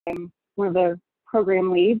I'm one of the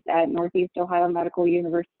program leads at Northeast Ohio Medical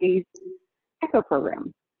University's ECHO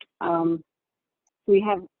program.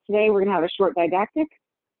 Today we're going to have a short didactic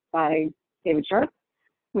by David Sharp.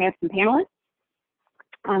 We have some panelists.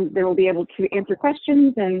 They will be able to answer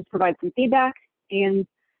questions and provide some feedback. And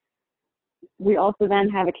we also then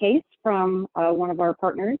have a case from one of our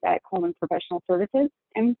partners at Coleman Professional Services.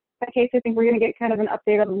 And that case, I think we're going to get kind of an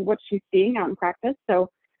update on what she's seeing out in practice. So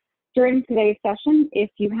during today's session, if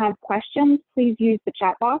you have questions, please use the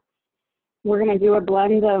chat box. We're going to do a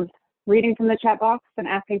blend of reading from the chat box and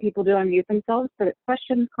asking people to unmute themselves. So that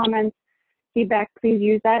questions, comments, feedback, please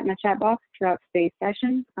use that in the chat box throughout today's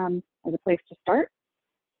session as a place to start.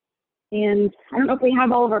 And I don't know if we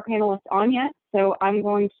have all of our panelists on yet, so I'm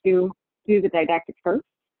going to do the didactic first.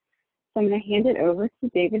 So I'm going to hand it over to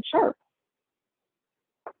David Sharp.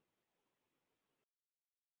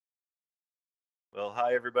 Well,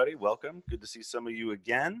 hi everybody, welcome. Good to see some of you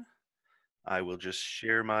again. I will just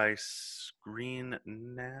share my screen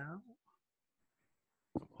now.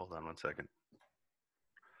 Hold on one second.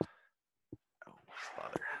 Oh,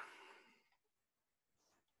 bother.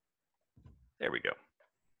 There we go.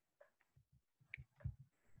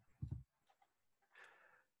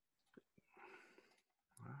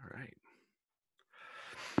 All right.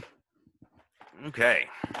 Okay,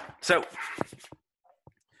 so,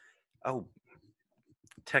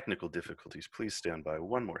 technical difficulties. Please stand by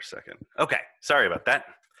one more second. Okay, sorry about that.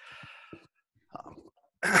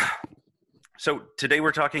 So today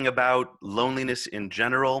we're talking about loneliness in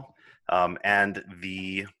general and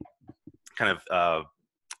the kind of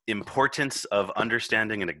importance of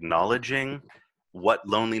understanding and acknowledging what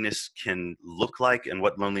loneliness can look like and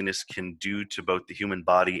what loneliness can do to both the human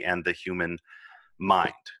body and the human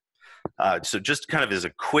mind. So just kind of as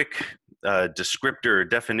a quick descriptor or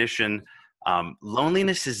definition,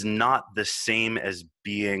 loneliness is not the same as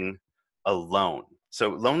being alone. So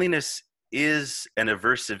loneliness is an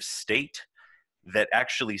aversive state that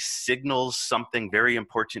actually signals something very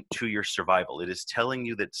important to your survival. It is telling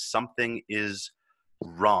you that something is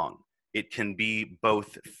wrong. It can be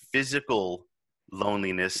both physical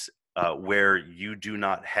loneliness, where you do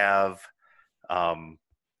not have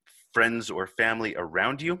friends or family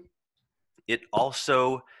around you. It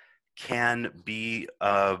also can be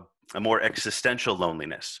a more existential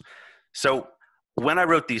loneliness. So when I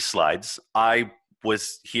wrote these slides, I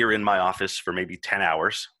was here in my office for maybe 10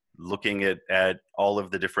 hours looking at all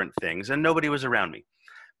of the different things, and nobody was around me.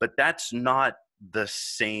 But that's not the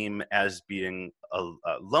same as being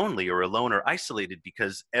lonely or alone or isolated,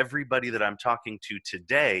 because everybody that I'm talking to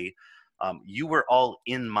today, you were all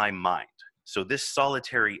in my mind. So this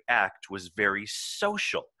solitary act was very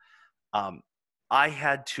social. I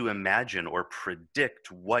had to imagine or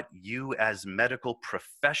predict what you as medical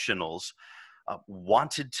professionals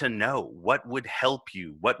wanted to know, what would help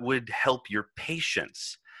you, what would help your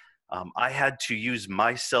patients. I had to use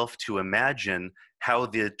myself to imagine how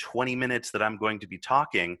the 20 minutes that I'm going to be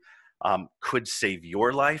talking could save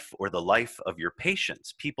your life or the life of your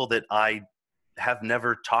patients, people that I have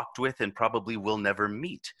never talked with and probably will never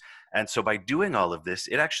meet. And so by doing all of this,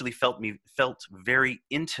 it actually felt very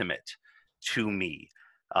intimate to me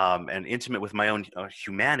and intimate with my own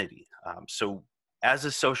humanity. So as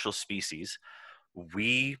a social species,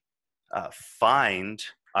 we find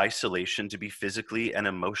isolation to be physically and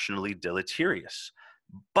emotionally deleterious.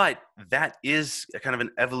 But that is a kind of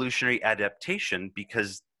an evolutionary adaptation,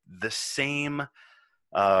 because the same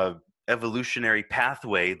evolutionary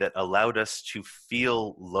pathway that allowed us to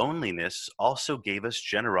feel loneliness also gave us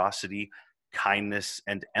generosity, kindness,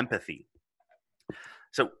 and empathy.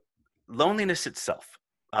 So loneliness itself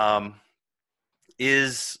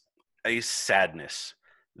is a sadness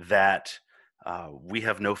that we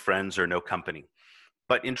have no friends or no company.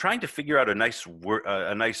 But in trying to figure out a nice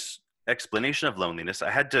explanation of loneliness,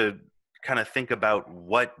 I had to kind of think about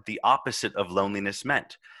what the opposite of loneliness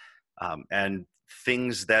meant. And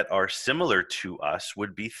things that are similar to us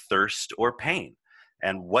would be thirst or pain.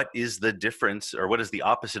 And what is the difference, or what is the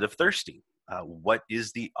opposite of thirsty? What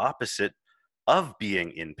is the opposite of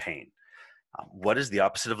being in pain? What is the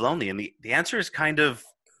opposite of lonely? And the answer is kind of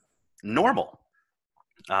normal.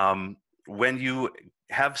 When you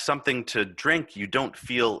have something to drink, you don't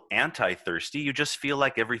feel anti-thirsty. You just feel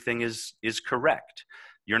like everything is correct.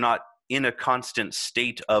 You're not in a constant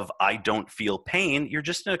state of, I don't feel pain. You're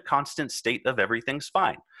just in a constant state of everything's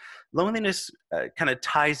fine. Loneliness kind of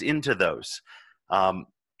ties into those.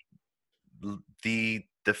 The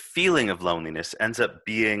feeling of loneliness ends up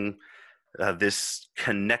being this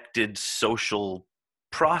connected social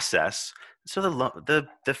process. So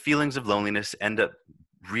the feelings of loneliness end up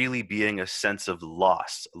really being a sense of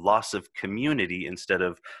loss of community instead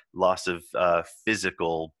of loss of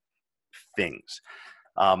physical things.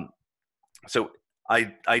 So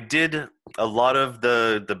I did a lot of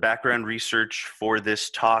the background research for this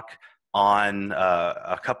talk on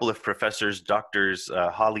a couple of professors, Doctors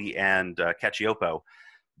Holly and Cacioppo,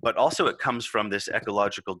 but also it comes from this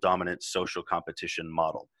ecological dominant social competition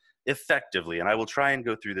model effectively. And I will try and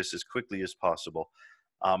go through this as quickly as possible.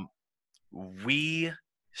 We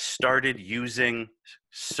started using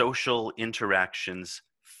social interactions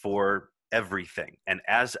for everything. And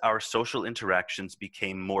as our social interactions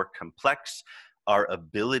became more complex, our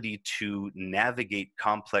ability to navigate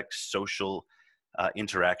complex social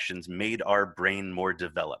interactions made our brain more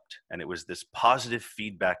developed. And it was this positive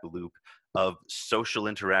feedback loop of social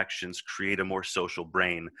interactions create a more social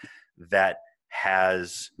brain that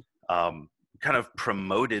has kind of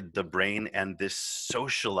promoted the brain and this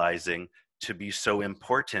socializing to be so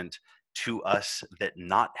important to us that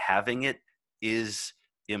not having it is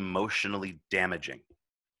emotionally damaging.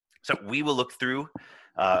 So we will look through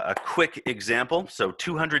a quick example. So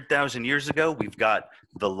 200,000 years ago, we've got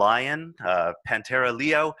the lion, Panthera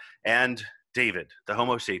leo, and David, the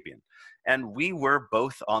Homo sapien. And we were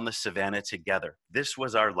both on the savanna together. This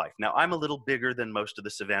was our life. Now, I'm a little bigger than most of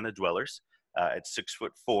the savanna dwellers. At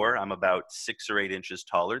 6'4", I'm about 6 or 8 inches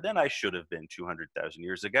taller than I should have been 200,000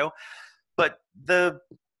 years ago. But the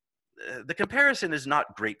comparison is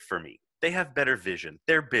not great for me. They have better vision.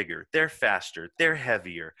 They're bigger. They're faster. They're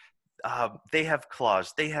heavier. They have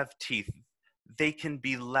claws. They have teeth. They can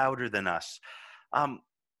be louder than us.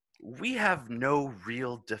 We have no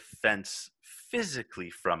real defense physically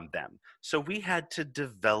from them. So we had to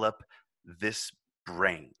develop this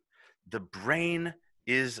brain. The brain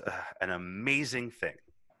is an amazing thing.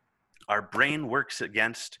 Our brain works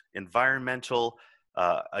against environmental,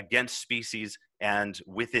 against species, and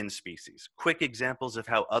within species. Quick examples of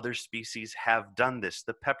how other species have done this.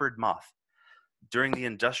 The peppered moth. During the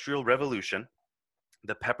Industrial Revolution,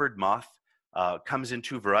 the peppered moth comes in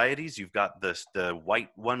 2 varieties. You've got the white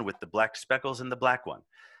one with the black speckles and the black one.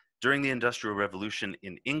 During the Industrial Revolution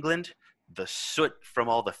in England, the soot from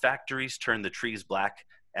all the factories turned the trees black,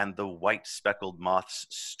 and the white speckled moths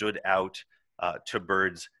stood out to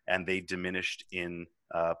birds, and they diminished in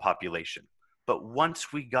population. But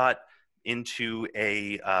once we got into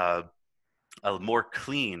a more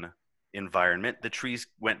clean environment, the trees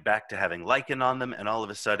went back to having lichen on them, and all of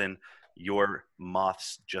a sudden, your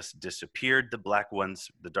moths just disappeared. The black ones,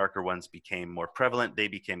 the darker ones, became more prevalent. They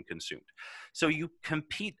became consumed. So you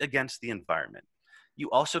compete against the environment.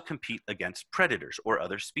 You also compete against predators or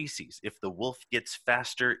other species. If the wolf gets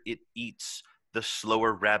faster, it eats the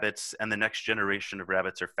slower rabbits, and the next generation of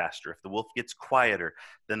rabbits are faster. If the wolf gets quieter,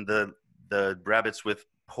 then the rabbits with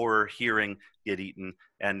poorer hearing get eaten,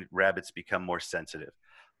 and rabbits become more sensitive.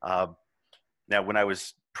 Now, when I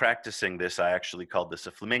was practicing this, I actually called this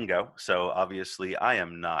a flamingo. So obviously, I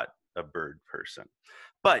am not a bird person.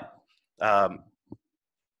 But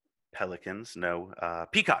pelicans, no,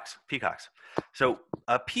 peacocks. So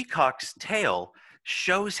a peacock's tail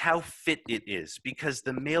shows how fit it is, because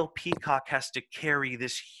the male peacock has to carry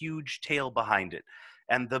this huge tail behind it.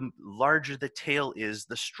 And the larger the tail is,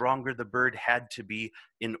 the stronger the bird had to be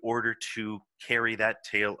in order to carry that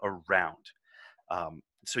tail around.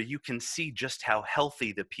 So you can see just how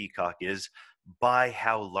healthy the peacock is by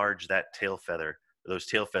how large that those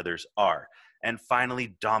tail feathers are. And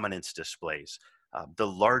finally, dominance displays. The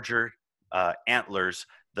larger antlers,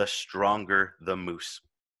 the stronger the moose.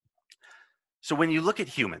 So when you look at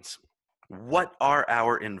humans, what are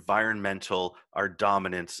our environmental, our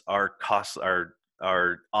dominance, our costs,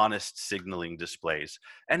 our honest signaling displays?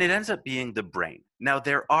 And it ends up being the brain. Now,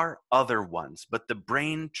 there are other ones, but the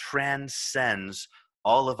brain transcends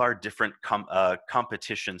all of our different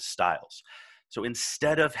competition styles. So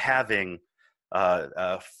instead of having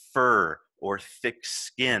fur or thick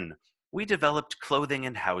skin, we developed clothing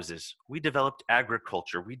and houses. We developed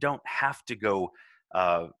agriculture. We don't have to go,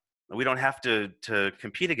 we don't have to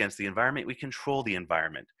compete against the environment. We control the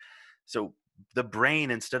environment. So the brain,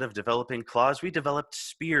 instead of developing claws, we developed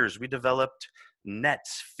spears. We developed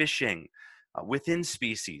nets, fishing within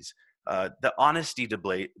species. The honesty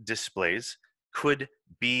displays could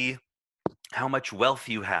be how much wealth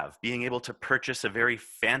you have. Being able to purchase a very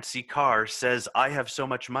fancy car says, I have so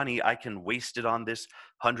much money, I can waste it on this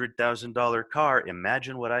 $100,000 car.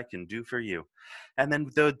 Imagine what I can do for you. And then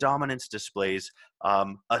the dominance displays,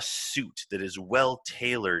 a suit that is well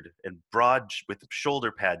tailored and broad with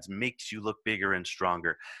shoulder pads makes you look bigger and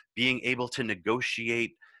stronger. Being able to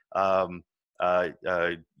negotiate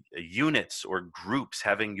units or groups,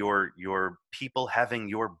 having your people having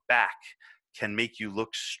your back can make you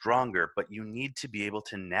look stronger, but you need to be able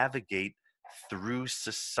to navigate through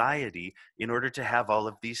society in order to have all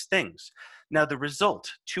of these things. Now, the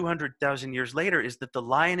result 200,000 years later is that the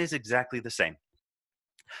lion is exactly the same.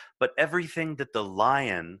 But everything that the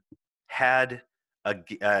lion had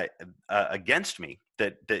against me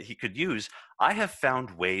that he could use, I have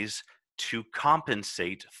found ways to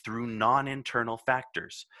compensate through non-internal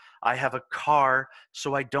factors. I have a car,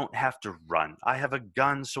 so I don't have to run. I have a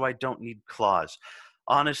gun, so I don't need claws.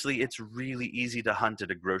 Honestly, it's really easy to hunt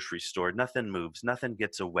at a grocery store. Nothing moves, nothing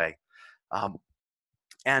gets away. Um,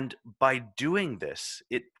 and by doing this,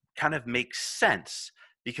 it kind of makes sense,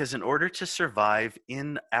 because in order to survive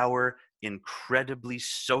in our incredibly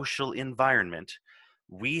social environment,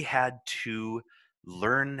 we had to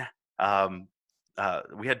learn our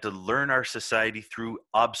society through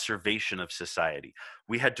observation of society.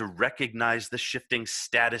 We had to recognize the shifting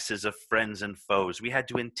statuses of friends and foes. We had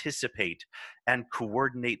to anticipate and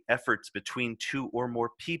coordinate efforts between two or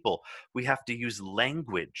more people. We have to use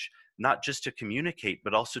language, not just to communicate,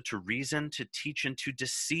 but also to reason, to teach, and to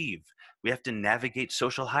deceive. We have to navigate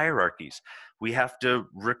social hierarchies. We have to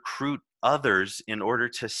recruit others in order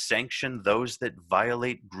to sanction those that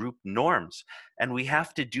violate group norms. And we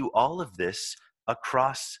have to do all of this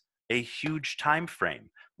across a huge time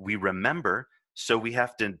frame. We remember, so we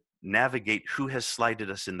have to navigate who has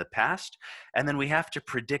slighted us in the past, and then we have to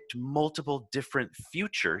predict multiple different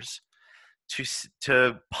futures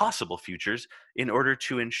to possible futures in order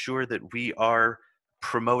to ensure that we are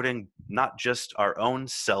promoting not just our own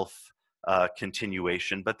self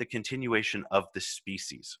continuation, but the continuation of the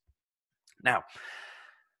species. Now,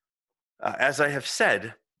 as I have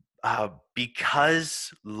said,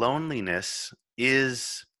 because loneliness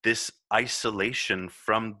is this isolation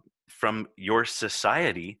from your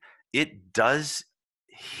society, it does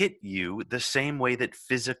hit you the same way that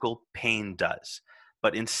physical pain does.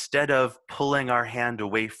 But instead of pulling our hand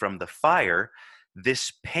away from the fire,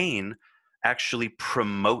 this pain actually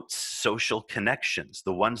promotes social connections,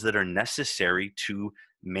 the ones that are necessary to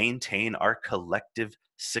maintain our collective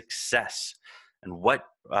success. And what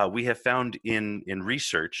we have found in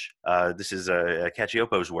research, this is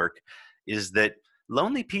Cacioppo's work, is that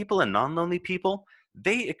lonely people and non-lonely people,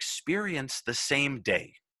 they experience the same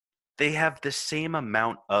day. They have the same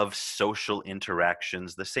amount of social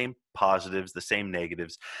interactions, the same positives, the same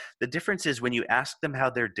negatives. The difference is when you ask them how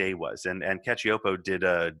their day was, and Cacioppo did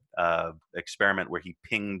a experiment where he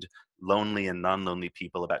pinged lonely and non-lonely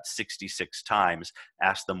people about 66 times,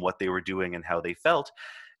 asked them what they were doing and how they felt,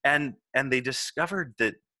 and they discovered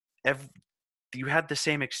that you had the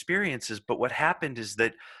same experiences, but what happened is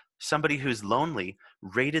that somebody who's lonely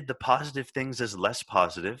rated the positive things as less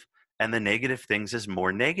positive and the negative things as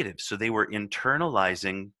more negative. So they were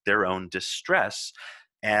internalizing their own distress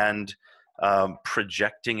and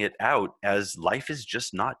projecting it out as life is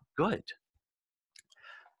just not good.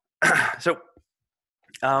 So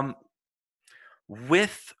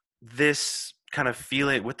with this kind of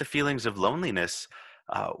feeling, with the feelings of loneliness,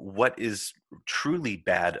 what is truly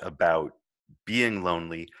bad about being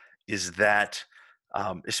lonely is that,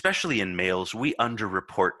 especially in males, we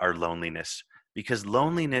underreport our loneliness, because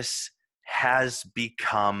loneliness has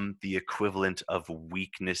become the equivalent of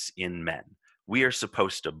weakness in men. We are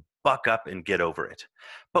supposed to buck up and get over it,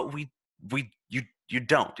 but you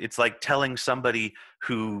don't. It's like telling somebody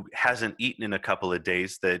who hasn't eaten in a couple of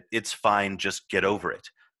days that it's fine, just get over it,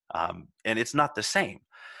 and it's not the same.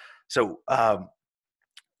 So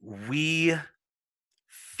we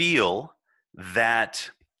feel that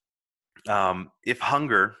if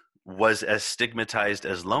hunger was as stigmatized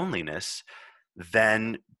as loneliness,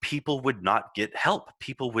 then people would not get help.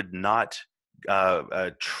 People would not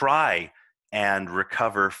try and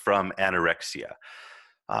recover from anorexia.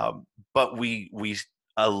 But we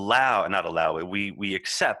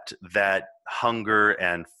accept that hunger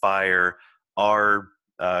and fire are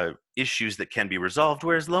issues that can be resolved,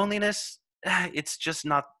 whereas loneliness, it's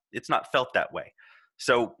not felt that way.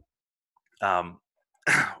 So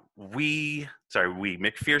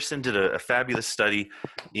McPherson did a fabulous study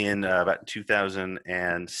in about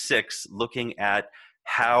 2006 looking at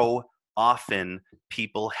how often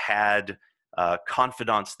people had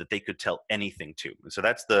confidants that they could tell anything to. So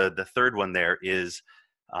that's the third one there is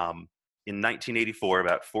in 1984,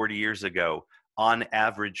 about 40 years ago, on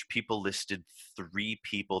average, people listed 3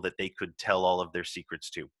 people that they could tell all of their secrets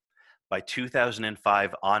to. By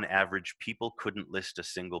 2005, on average, people couldn't list a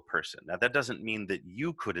single person. Now, that doesn't mean that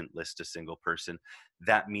you couldn't list a single person.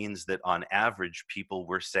 That means that on average, people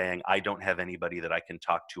were saying, I don't have anybody that I can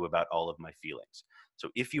talk to about all of my feelings. So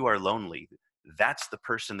if you are lonely, that's the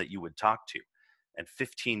person that you would talk to. And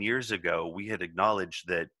 15 years ago, we had acknowledged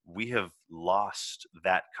that we have lost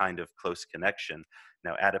that kind of close connection.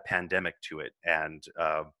 Now add a pandemic to it, and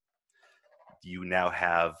you now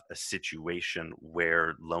have a situation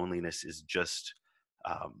where loneliness is just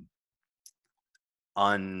um,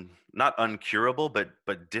 not uncurable,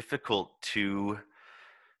 but difficult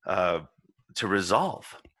uh, to resolve.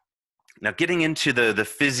 Now, getting into the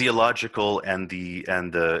physiological and the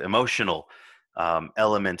emotional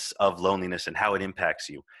elements of loneliness and how it impacts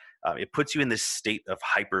you, it puts you in this state of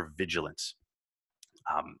hypervigilance.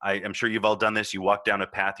 I am sure you've all done this. You walk down a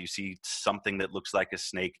path, you see something that looks like a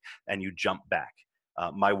snake, and you jump back.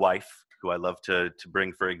 My wife, who I love to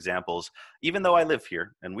bring for examples, even though I live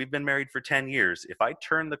here and we've been married for 10 years, if I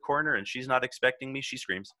turn the corner and she's not expecting me, she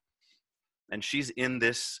screams. And she's in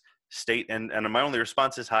this state, and my only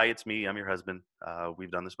response is, "Hi, it's me. I'm your husband.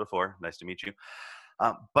 We've done this before. Nice to meet you."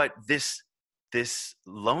 But this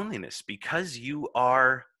loneliness, because you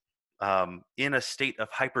are in a state of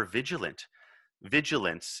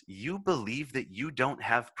vigilance, you believe that you don't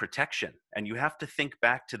have protection. And you have to think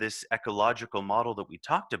back to this ecological model that we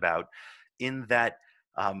talked about, in that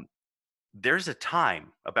there's a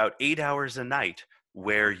time, about 8 hours a night,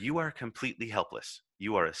 where you are completely helpless.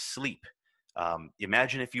 You are asleep.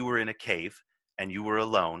 Imagine if you were in a cave and you were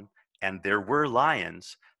alone and there were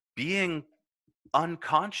lions. Being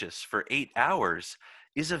unconscious for 8 hours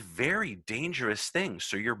is a very dangerous thing.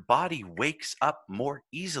 So your body wakes up more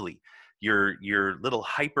easily. Your little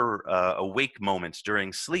hyper awake moments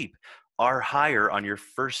during sleep are higher on your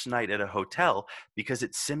first night at a hotel, because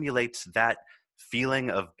it simulates that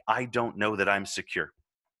feeling of, I don't know that I'm secure.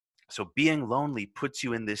 So being lonely puts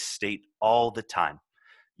you in this state all the time.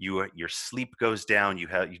 Your sleep goes down. You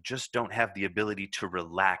just don't have the ability to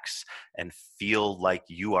relax and feel like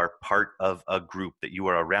you are part of a group, that you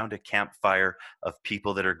are around a campfire of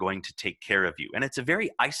people that are going to take care of you. And it's a very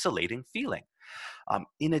isolating feeling.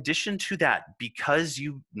 In addition to that, because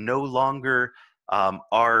you no longer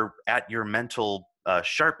are at your mental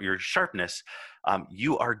sharpness,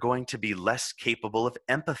 you are going to be less capable of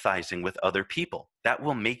empathizing with other people. That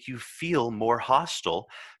will make you feel more hostile,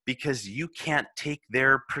 because you can't take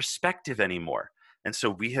their perspective anymore. And so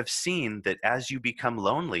we have seen that as you become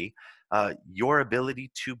lonely, your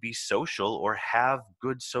ability to be social or have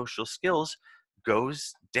good social skills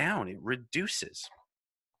goes down. It reduces.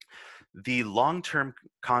 The long-term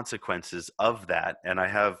consequences of that, and I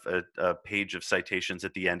have a page of citations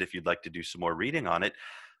at the end if you'd like to do some more reading on it,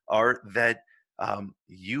 are that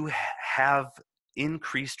you have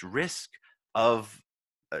increased risk of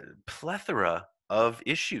a plethora of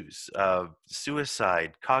issues,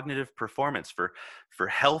 suicide, cognitive performance. For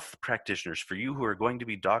health practitioners, for you who are going to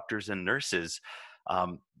be doctors and nurses,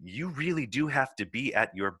 you really do have to be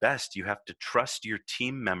at your best. You have to trust your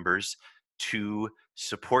team members to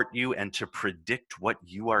support you and to predict what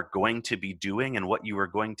you are going to be doing and what you are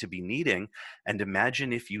going to be needing. And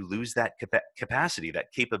imagine if you lose that capacity,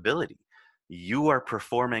 that capability. You are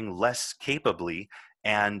performing less capably,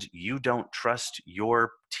 and you don't trust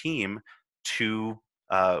your team to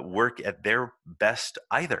work at their best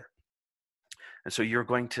either. And so you're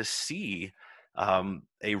going to see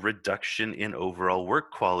a reduction in overall work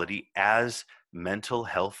quality as mental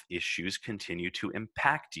health issues continue to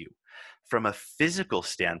impact you. From a physical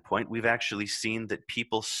standpoint, we've actually seen that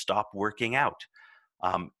people stop working out.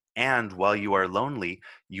 And while you are lonely,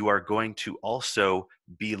 you are going to also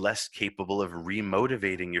be less capable of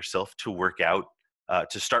remotivating yourself to work out,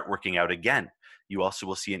 to start working out again. You also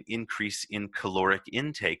will see an increase in caloric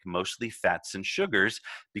intake, mostly fats and sugars,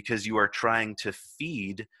 because you are trying to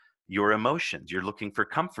feed your emotions. You're looking for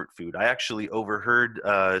comfort food. I actually overheard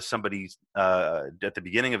somebody at the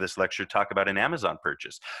beginning of this lecture talk about an Amazon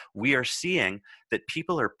purchase. We are seeing that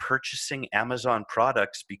people are purchasing Amazon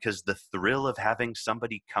products because the thrill of having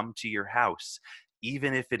somebody come to your house,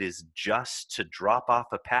 even if it is just to drop off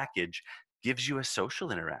a package, gives you a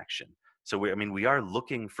social interaction. So we are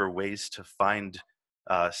looking for ways to find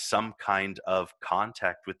some kind of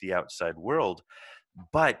contact with the outside world.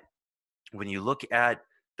 But when you look at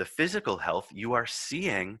the physical health, you are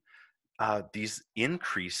seeing these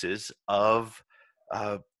increases of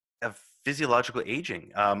physiological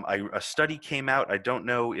aging. A study came out. I don't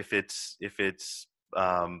know if it's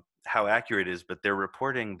how accurate it is, but they're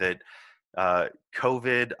reporting that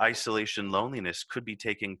COVID, isolation, loneliness could be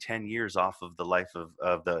taking 10 years off of the life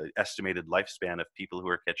of the estimated lifespan of people who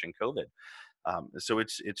are catching COVID. So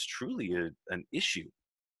it's truly an issue.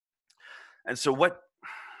 And so what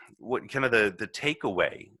kind of the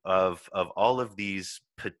takeaway of all of these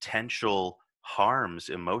potential harms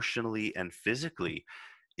emotionally and physically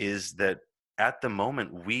is that at the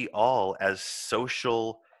moment, we all, as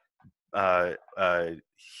social uh, uh,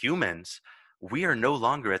 humans, we are no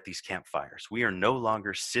longer at these campfires. We are no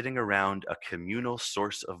longer sitting around a communal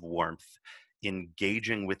source of warmth,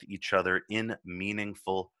 engaging with each other in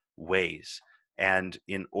meaningful ways. And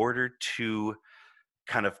in order to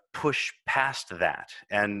kind of push past that,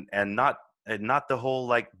 and not the whole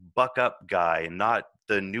like buck up guy, and not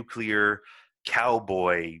the nuclear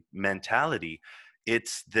cowboy mentality,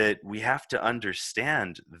 it's that we have to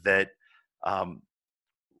understand that um,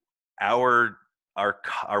 our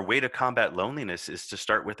our way to combat loneliness is to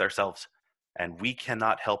start with ourselves, and we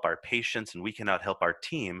cannot help our patients and we cannot help our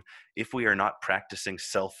team if we are not practicing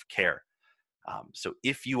self-care. So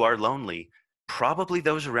if you are lonely, probably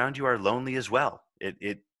those around you are lonely as well.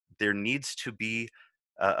 There needs to be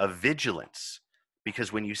a vigilance,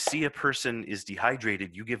 because when you see a person is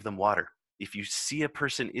dehydrated, you give them water. If you see a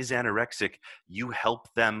person is anorexic, you help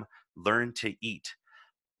them learn to eat.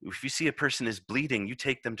 If you see a person is bleeding, you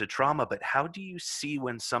take them to trauma. But how do you see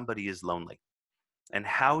when somebody is lonely? And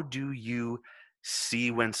how do you see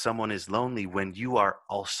when someone is lonely when you are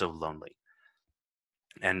also lonely?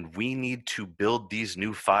 And we need to build these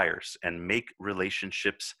new fires and make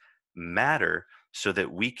relationships matter so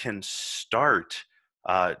that we can start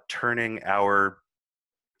turning our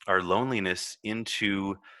loneliness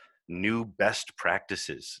into new best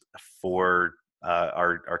practices for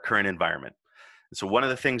our current environment. So one of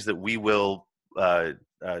the things that we will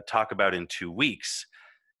talk about in 2 weeks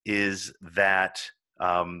is that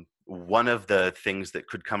one of the things that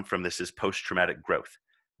could come from this is post-traumatic growth.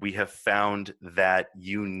 We have found that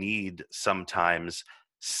you need sometimes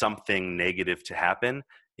something negative to happen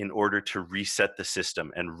in order to reset the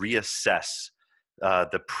system and reassess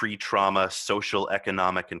the pre-trauma social,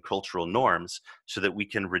 economic, and cultural norms so that we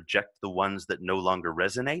can reject the ones that no longer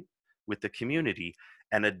resonate with the community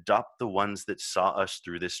and adopt the ones that saw us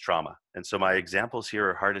through this trauma. And so my examples here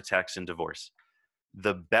are heart attacks and divorce.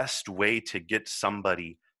 The best way to get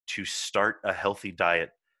somebody to start a healthy diet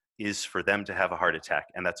is for them to have a heart attack.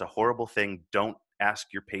 And that's a horrible thing. Don't ask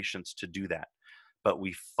your patients to do that. But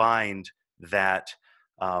we find that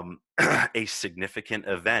a significant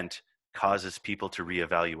event causes people to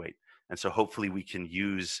reevaluate. And so hopefully we can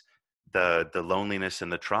use the loneliness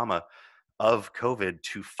and the trauma of COVID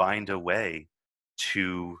to find a way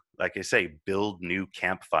to, like I say, build new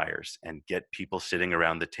campfires and get people sitting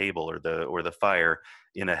around the table or the fire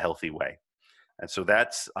in a healthy way. And so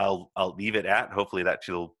that's, I'll leave it at. Hopefully that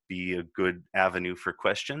will be a good avenue for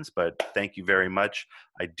questions, but thank you very much.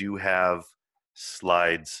 I do have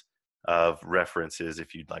slides of references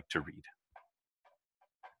if you'd like to read.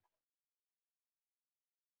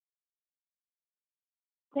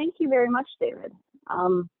 Thank you very much, David.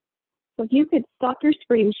 So if you could stop your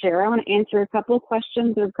screen share, I want to answer a couple of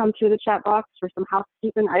questions that have come through the chat box for some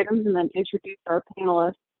housekeeping items, and then introduce our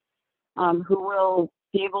panelists who will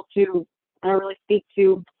be able to really speak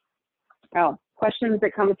to questions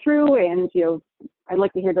that come through, and I'd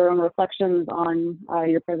like to hear their own reflections on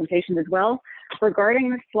your presentation as well. Regarding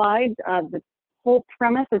the slides, the whole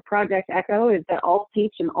premise of Project Echo is that all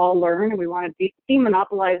teach and all learn, and we want to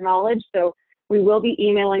demonopolize knowledge. So we will be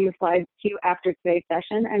emailing the slides to you after today's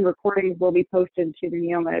session, and recordings will be posted to the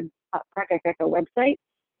NEOMED Project Echo website.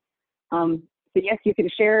 So yes, you can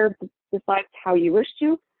share the slides how you wish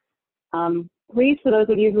to. Please, for those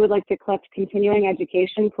of you who would like to collect continuing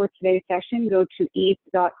education for today's session, go to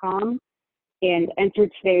eats.com and enter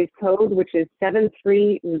today's code, which is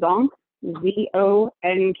 73ZONK,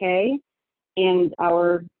 Z-O-N-K, and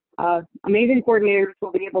our amazing coordinators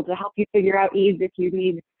will be able to help you figure out EADS if you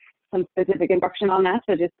need some specific instruction on that,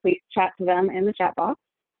 so just please chat to them in the chat box.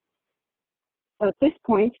 So at this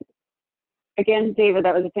point, again, David,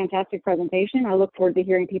 that was a fantastic presentation. I look forward to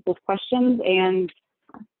hearing people's questions and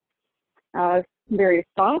various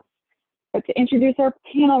thoughts. But to introduce our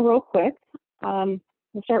panel real quick,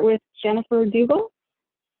 we'll start with Jennifer Dougal.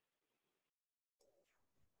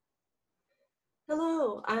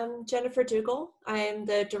 Hello, I'm Jennifer Dougal. I am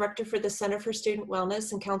the Director for the Center for Student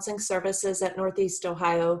Wellness and Counseling Services at Northeast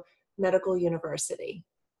Ohio Medical University.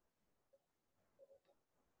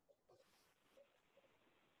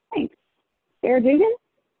 Thanks. Sarah Dugan?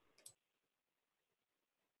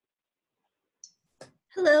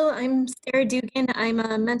 Hello, I'm Sarah Dugan. I'm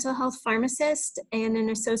a mental health pharmacist and an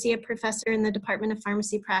associate professor in the Department of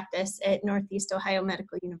Pharmacy Practice at Northeast Ohio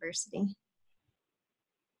Medical University.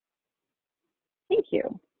 Thank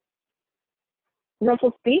you.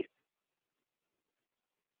 Russell Speak?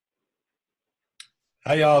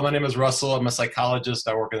 Hi, y'all. My name is Russell. I'm a psychologist.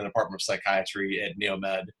 I work in the Department of Psychiatry at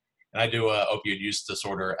NEOMED. and I do a opioid use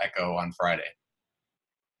disorder echo on Friday.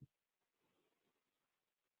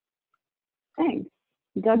 Thanks.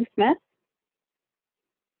 Doug Smith?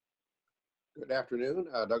 Good afternoon.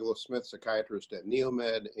 Douglas Smith, psychiatrist at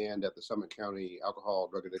NEOMED and at the Summit County Alcohol,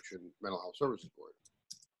 Drug Addiction, Mental Health Services Board.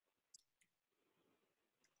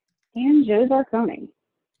 And Joe Zarcone.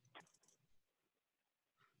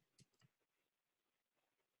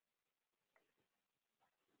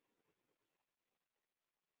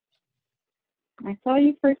 I saw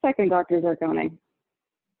you for a second, Dr. Zarcone.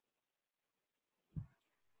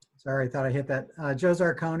 Sorry, I thought I hit that. Joe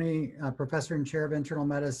Zarcone, professor and chair of internal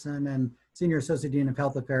medicine and senior associate dean of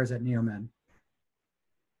health affairs at NEOMED.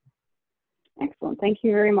 Excellent. Thank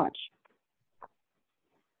you very much.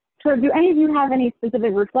 So do any of you have any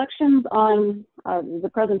specific reflections on the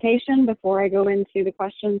presentation before I go into the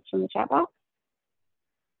questions from the chat box?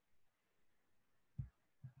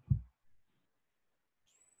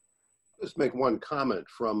 Just make one comment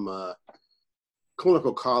from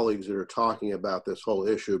clinical colleagues that are talking about this whole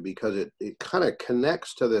issue, because it kind of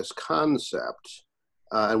connects to this concept.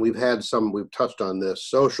 And we've touched on this,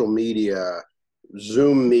 social media,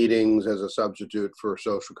 Zoom meetings as a substitute for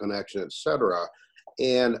social connection, et cetera.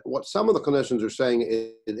 And what some of the clinicians are saying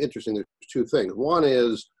is interesting. There's two things. One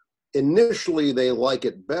is initially they like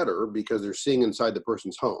it better because they're seeing inside the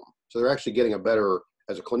person's home. So they're actually getting a better,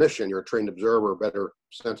 as a clinician, you're a trained observer, a better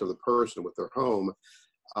sense of the person with their home,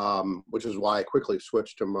 which is why I quickly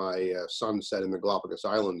switched to my sunset in the Galapagos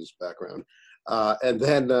Islands background. And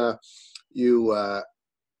then on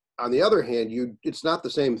the other hand, it's not the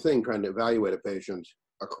same thing trying to evaluate a patient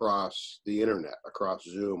across the internet, across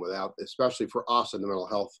Zoom, without, especially for us in the mental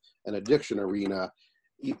health and addiction arena,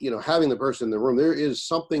 having the person in the room, there is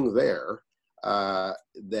something there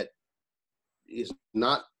that is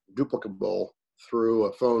not duplicable through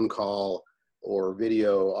a phone call or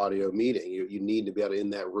video audio meeting. You need to be able to,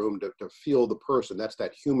 in that room, to feel the person. That's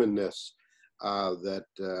that humanness that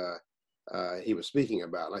he was speaking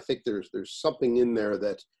about. And I think there's something in there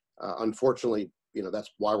that unfortunately,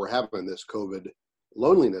 that's why we're having this COVID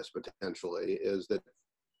loneliness potentially, is that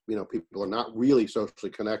people are not really socially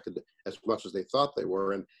connected as much as they thought they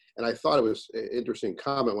were. And I thought it was an interesting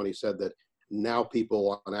comment when he said that now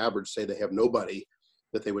people on average say they have nobody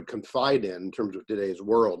that they would confide in terms of today's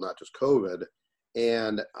world, not just COVID.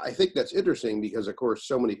 And I think that's interesting because, of course,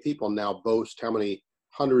 so many people now boast how many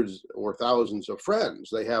hundreds or thousands of friends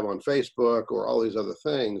they have on Facebook or all these other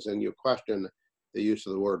things, and you question the use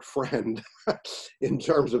of the word friend in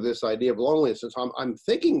terms of this idea of loneliness. And so I'm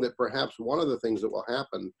thinking that perhaps one of the things that will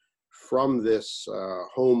happen from this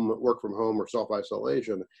work from home or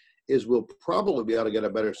self-isolation is we'll probably be able to get a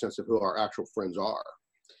better sense of who our actual friends are,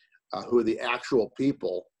 who are the actual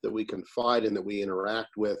people that we confide in, that we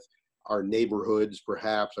interact with, our neighborhoods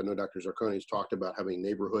perhaps. I know Dr. Zarcone's talked about having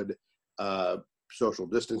neighborhood social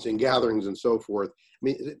distancing gatherings and so forth. I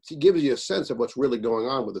mean, it gives you a sense of what's really going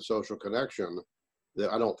on with the social connection that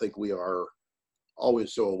I don't think we are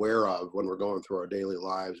always so aware of when we're going through our daily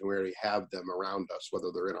lives, and we already have them around us,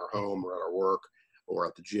 whether they're in our home or at our work or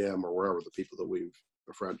at the gym or wherever, the people that we've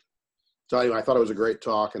befriended. So anyway, I thought it was a great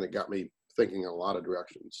talk, and it got me thinking in a lot of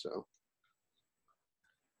directions. So.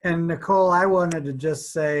 And Nicole, I wanted to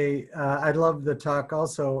just say, I love the talk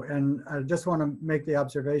also, and I just want to make the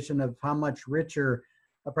observation of how much richer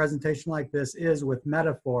a presentation like this is with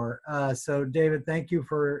metaphor. So David, thank you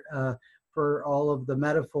for all of the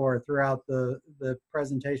metaphor throughout the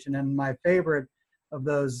presentation. And my favorite of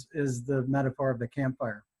those is the metaphor of the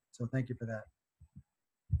campfire. So thank you for that.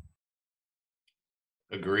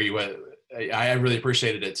 Agree. I really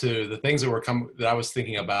appreciated it too. The things that I was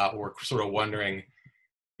thinking about were sort of wondering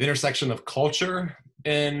the intersection of culture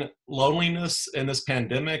and loneliness in this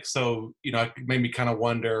pandemic. So, it made me kind of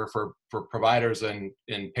wonder for providers and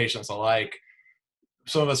patients alike,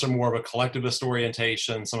 some of us are more of a collectivist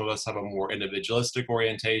orientation. Some of us have a more individualistic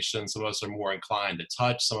orientation. Some of us are more inclined to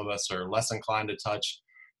touch. Some of us are less inclined to touch.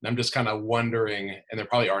 And I'm just kind of wondering, and there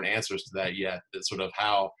probably aren't answers to that yet, that sort of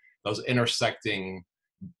how those intersecting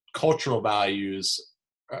cultural values,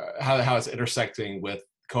 how it's intersecting with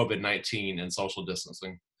COVID-19 and social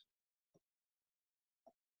distancing.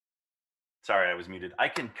 Sorry, I was muted. I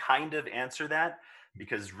can kind of answer that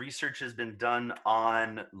because research has been done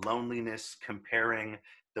on loneliness comparing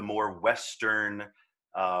the more Western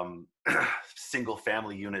single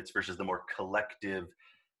family units versus the more collective,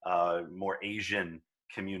 more Asian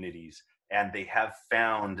communities. And they have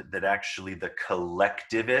found that actually the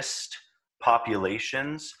collectivist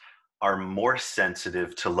populations are more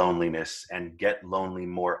sensitive to loneliness and get lonely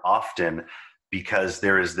more often, because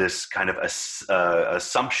there is this kind of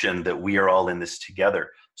assumption that we are all in this together.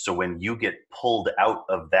 So when you get pulled out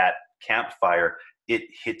of that campfire, it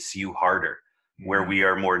hits you harder. Where we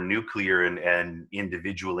are more nuclear and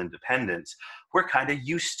individual independence, we're kind of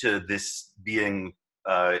used to this being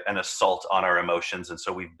an assault on our emotions. And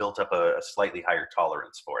so we've built up a slightly higher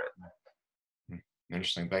tolerance for it.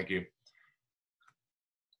 Interesting. Thank you.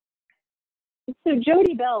 So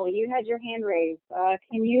Jody Bell, you had your hand raised.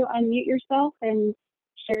 Can you unmute yourself and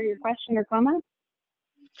share your question or comment?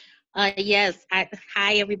 Yes.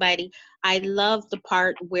 Hi, everybody. I love the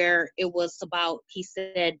part where it was about, he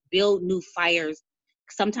said, build new fires.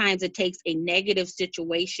 Sometimes it takes a negative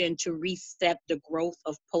situation to reset the growth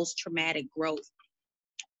of post-traumatic growth.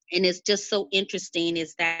 And it's just so interesting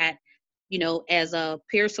is that, you know, as a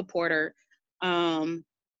peer supporter,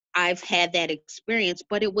 I've had that experience,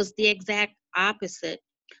 but it was the exact opposite.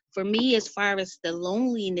 For me, as far as the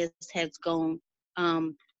loneliness has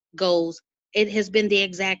goes, it has been the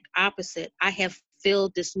exact opposite. I have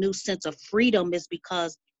felt this new sense of freedom is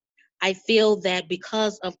because I feel that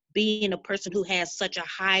because of being a person who has such a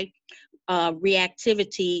high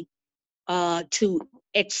reactivity to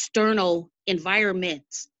external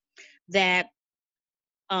environments, that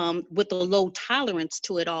with a low tolerance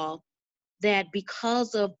to it all, that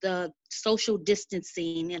because of the social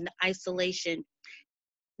distancing and the isolation,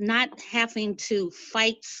 not having to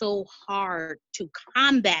fight so hard to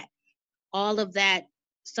combat all of that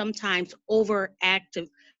sometimes overactive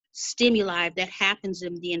stimuli that happens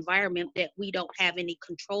in the environment that we don't have any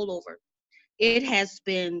control over. It has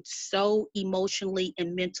been so emotionally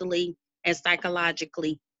and mentally and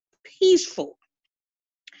psychologically peaceful,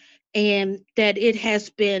 and that it has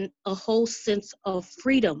been a whole sense of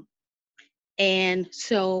freedom. And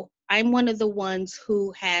so I'm one of the ones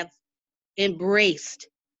who have embraced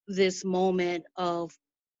this moment of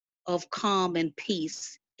calm and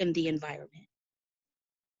peace in the environment.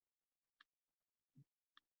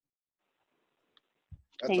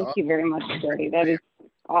 Thank you very much, Jody. That is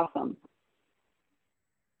awesome.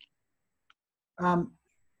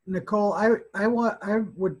 Nicole, I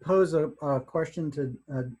would pose a question to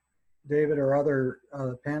David or other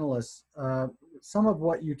panelists. Some of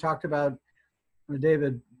what you talked about,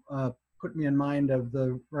 David, put me in mind of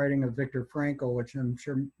the writing of Viktor Frankl, which I'm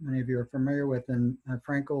sure many of you are familiar with. And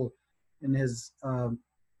Frankl, in his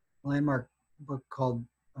landmark book called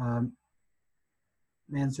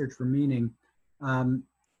Man's Search for Meaning,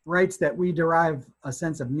 writes that we derive a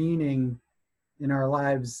sense of meaning in our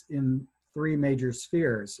lives in three major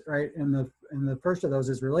spheres, right? And the first of those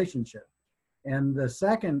is relationship. And the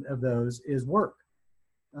second of those is work.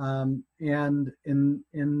 And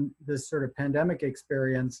in this sort of pandemic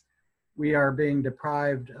experience, we are being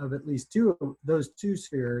deprived of at least those two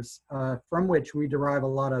spheres from which we derive a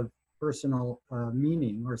lot of personal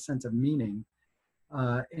meaning or sense of meaning.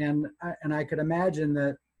 And I could imagine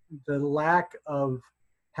that the lack of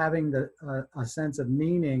having a sense of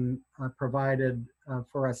meaning provided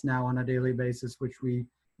for us now on a daily basis, which we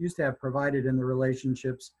used to have provided in the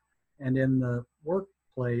relationships and in the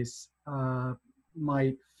workplace,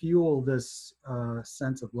 might fuel this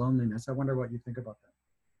sense of loneliness. I wonder what you think about that.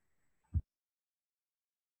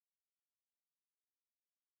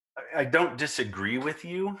 I don't disagree with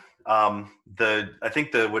you. I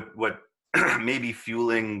think what may be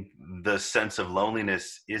fueling the sense of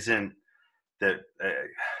loneliness isn't that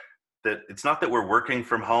it's not that we're working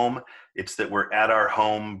from home, it's that we're at our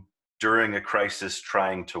home during a crisis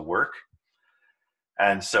trying to work.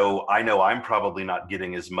 And so I know I'm probably not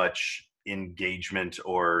getting as much engagement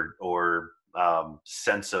or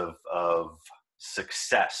sense of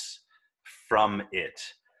success from it.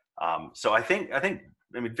 So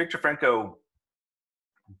I mean, Viktor Frankl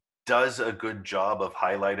does a good job of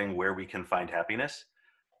highlighting where we can find happiness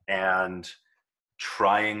and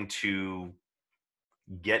trying to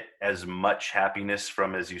get as much happiness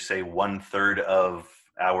from, as you say, 1/3 of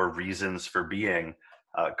our reasons for being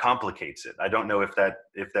complicates it. I don't know if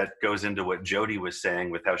that goes into what Jody was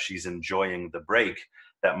saying with how she's enjoying the break.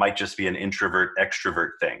 That might just be an introvert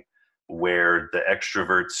extrovert thing, where the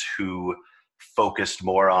extroverts who focused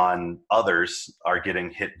more on others are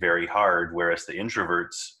getting hit very hard, whereas the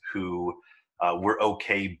introverts who were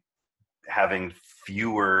okay having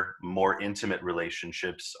fewer, more intimate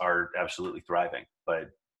relationships are absolutely thriving.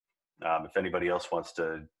 But if anybody else wants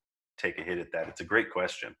to take a hit at that, it's a great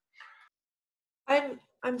question.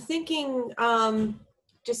 I'm thinking,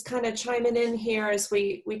 just kind of chiming in here as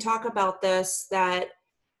we talk about this, that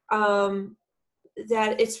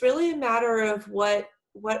it's really a matter of what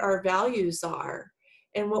our values are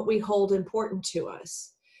and what we hold important to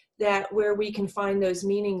us, that where we can find those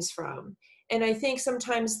meanings from. And I think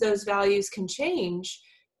sometimes those values can change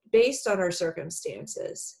based on our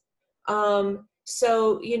circumstances.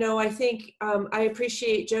 So, you know, I think I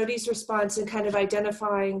appreciate Jody's response in kind of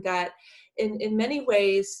identifying that in many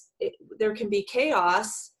ways there can be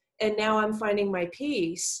chaos, and now I'm finding my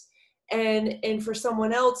peace. And for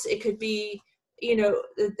someone else, it could be, you know,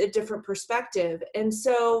 a different perspective. And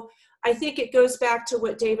so I think it goes back to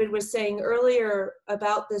what David was saying earlier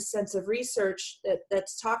about this sense of research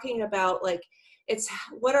that's talking about, like, it's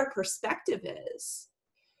what our perspective is,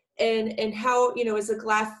 and how, you know, is a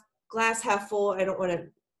glass half full. I don't want to,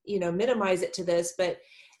 you know, minimize it to this, but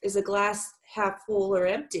is a glass half full or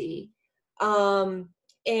empty?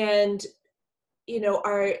 And, you know,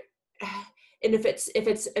 and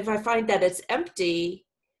if I find that it's empty,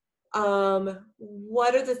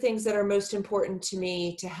 what are the things that are most important to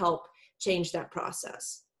me to help change that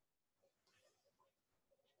process?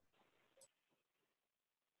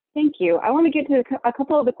 Thank you. I want to get to a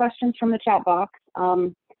couple of the questions from the chat box.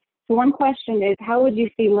 So one question is, how would you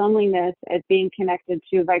see loneliness as being connected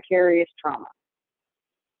to vicarious trauma?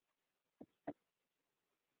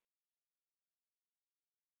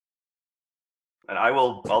 And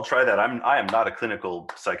I'll try that. I am not a clinical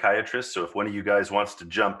psychiatrist, so if one of you guys wants to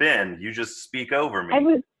jump in, you just speak over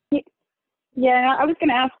me. Yeah, I was going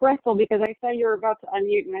to ask Russell, because I saw you were about to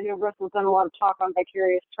unmute, and I know Russell's done a lot of talk on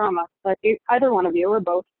vicarious trauma, but either one of you or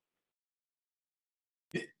both.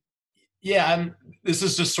 Yeah, this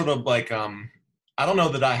is just sort of like, I don't know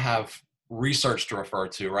that I have research to refer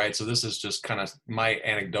to, right? So this is just kind of my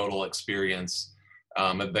anecdotal experience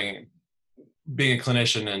of being a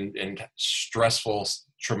clinician in stressful,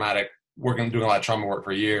 traumatic, doing a lot of trauma work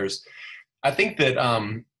for years. I think that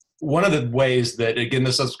one of the ways that, again,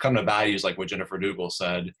 this does come to values, like what Jennifer Dougal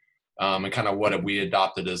said, and kind of what we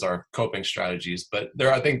adopted as our coping strategies. But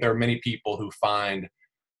I think there are many people who find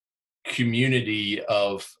community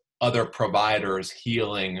of other providers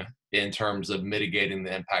healing in terms of mitigating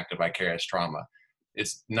the impact of vicarious trauma.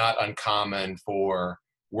 It's not uncommon for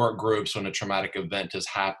work groups, when a traumatic event has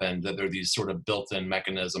happened, that there are these sort of built-in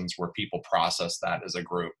mechanisms where people process that as a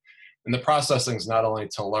group. And the processing is not only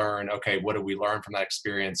to learn, okay, what did we learn from that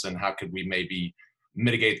experience and how could we maybe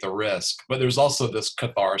mitigate the risk, but there's also this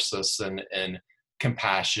catharsis and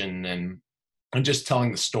compassion and just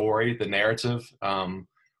telling the story, the narrative,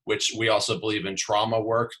 which we also believe in trauma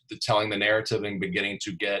work, telling the narrative and beginning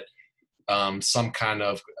to get some kind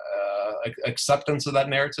of acceptance of that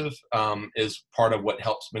narrative is part of what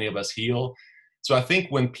helps many of us heal. So I think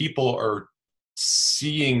when people are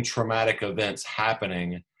seeing traumatic events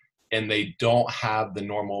happening and they don't have the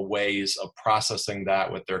normal ways of processing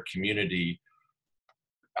that with their community,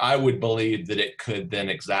 I would believe that it could then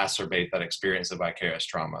exacerbate that experience of vicarious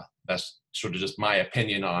trauma. That's sort of just my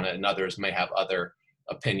opinion on it, and others may have other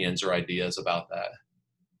opinions or ideas about that.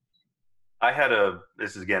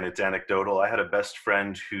 This is, again, it's anecdotal. I had a best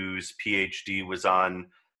friend whose PhD was on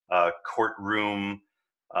courtroom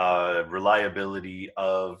reliability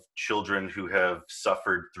of children who have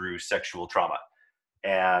suffered through sexual trauma.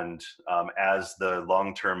 And as the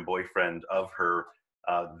long-term boyfriend of her,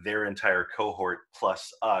 their entire cohort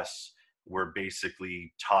plus us were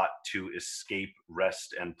basically taught to escape,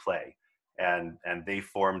 rest, and play. And they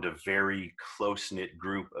formed a very close-knit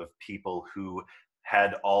group of people who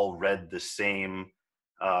had all read the same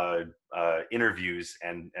interviews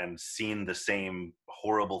and seen the same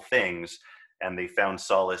horrible things, and they found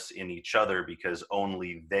solace in each other because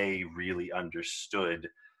only they really understood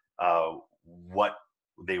what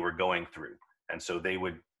they were going through. And so they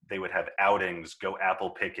would have outings, go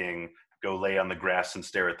apple picking, go lay on the grass and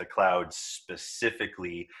stare at the clouds,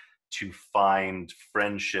 specifically to find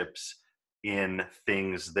friendships in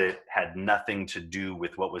things that had nothing to do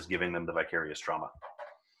with what was giving them the vicarious trauma.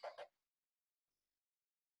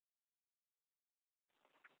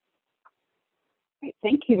 Great,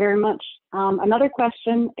 thank you very much. Another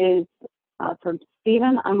question is from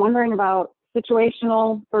Stephen. I'm wondering about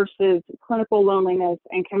situational versus clinical loneliness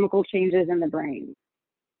and chemical changes in the brain.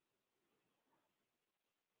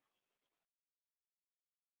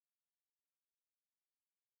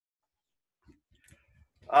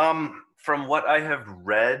 From what I have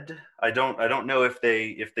read, I don't know if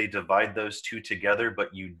they divide those two together,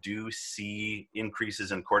 but you do see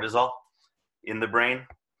increases in cortisol in the brain,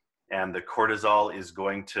 and the cortisol is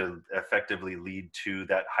going to effectively lead to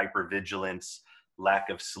that hypervigilance,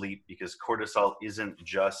 lack of sleep, because cortisol isn't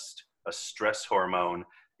just a stress hormone.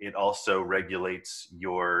 It also regulates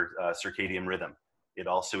your circadian rhythm. It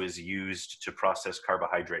also is used to process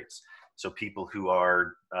carbohydrates. So people who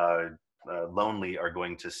are lonely are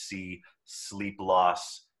going to see sleep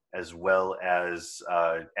loss, as well as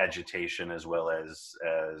agitation, as well as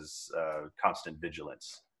constant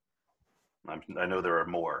vigilance. I know there are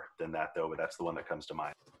more than that though, but that's the one that comes to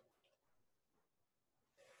mind.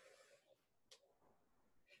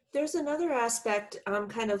 There's another aspect,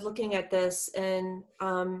 kind of looking at this, and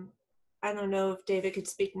I don't know if David could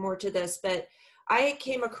speak more to this, but I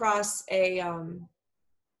came across a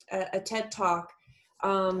TED Talk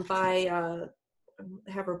by, I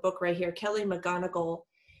have her book right here, Kelly McGonigal.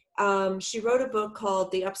 She wrote a book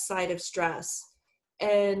called The Upside of Stress.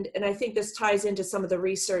 And I think this ties into some of the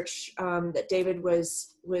research that David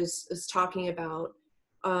was talking about,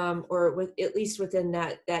 or at least within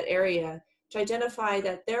that area, to identify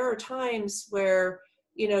that there are times where,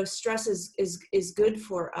 you know, stress is good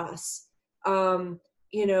for us.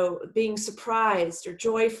 You know, being surprised or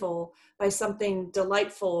joyful by something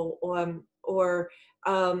delightful, or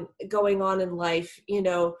going on in life, you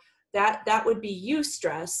know, that would be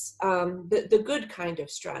eustress, the good kind of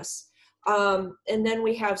stress. And then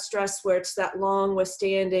we have stress where it's that long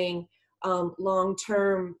withstanding,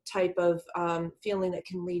 long-term type of feeling that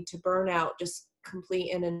can lead to burnout, just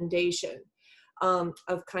complete inundation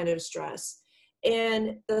of kind of stress.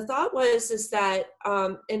 And the thought is that,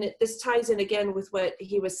 this ties in again with what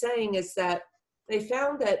he was saying, is that they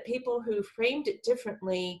found that people who framed it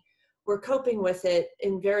differently were coping with it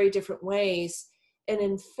in very different ways. And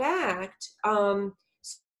in fact,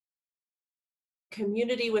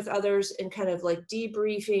 community with others and kind of like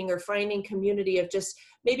debriefing or finding community of just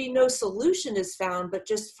maybe no solution is found, but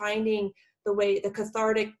just finding the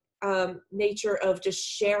cathartic nature of just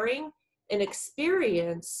sharing an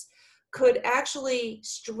experience could actually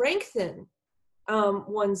strengthen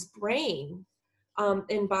one's brain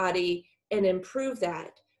and body and improve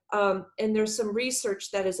that. And there's some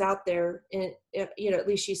research that is out there, and you know, at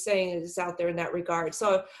least she's saying it is out there in that regard.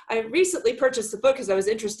 So I recently purchased the book because I was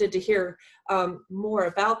interested to hear more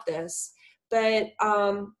about this. But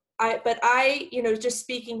I, you know, just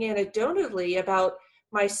speaking anecdotally about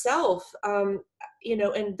myself, you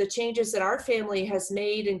know, and the changes that our family has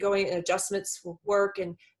made and going and adjustments for work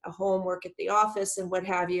and a home, work at the office and what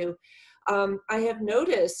have you, I have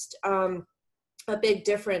noticed a big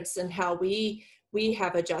difference in how we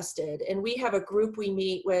have adjusted. And we have a group we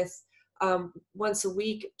meet with once a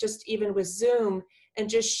week, just even with Zoom, and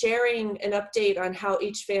just sharing an update on how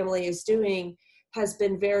each family is doing has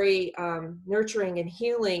been very nurturing and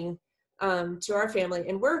healing to our family.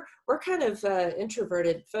 And we're kind of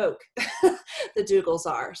introverted folk, the Dougals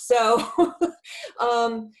are. So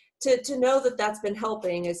to know that that's been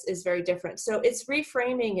helping is very different. So it's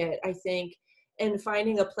reframing it, I think, and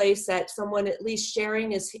finding a place that someone at least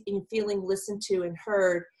sharing is feeling listened to and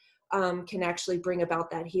heard can actually bring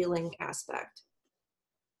about that healing aspect.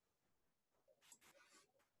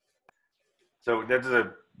 So that's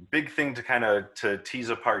a big thing to kind of to tease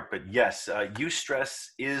apart, but yes, eustress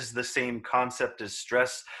is the same concept as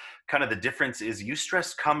stress. Kind of the difference is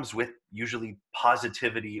eustress comes with usually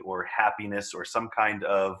positivity or happiness or some kind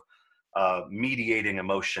of mediating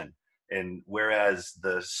emotion, and whereas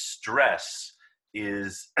the stress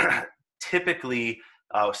is typically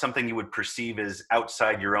something you would perceive as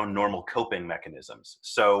outside your own normal coping mechanisms.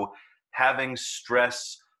 So having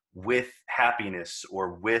stress with happiness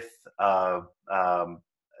or with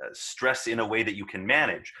stress in a way that you can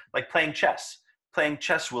manage, like playing chess. Playing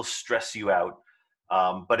chess will stress you out,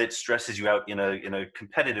 but it stresses you out in a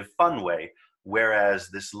competitive, fun way, whereas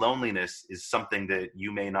this loneliness is something that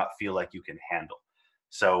you may not feel like you can handle.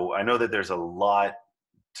 So I know that there's a lot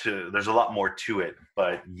more to it,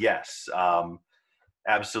 but yes,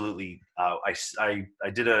 absolutely. I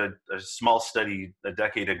did a small study a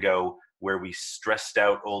decade ago where we stressed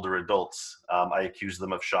out older adults. I accused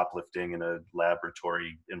them of shoplifting in a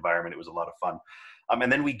laboratory environment. It was a lot of fun.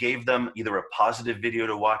 And then we gave them either a positive video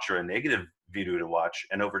to watch or a negative video to watch.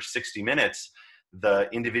 And over 60 minutes, the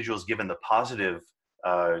individuals given the positive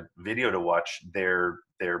video to watch, their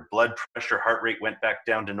blood pressure, heart rate went back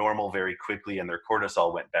down to normal very quickly, and their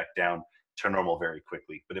cortisol went back down to normal very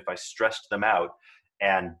quickly. But if I stressed them out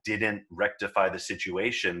and didn't rectify the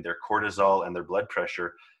situation, their cortisol and their blood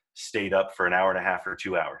pressure stayed up for an hour and a half or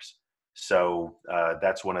 2 hours. So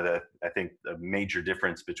that's one of the, I think, a major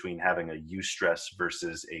difference between having a eustress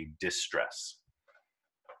versus a distress.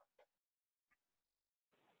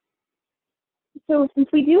 So since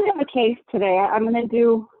we do have a case today, I'm going to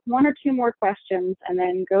do one or two more questions and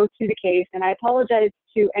then go to the case. And I apologize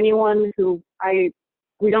to anyone who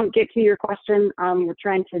we don't get to your question. We're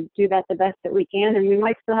trying to do that the best that we can, and we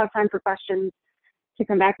might still have time for questions to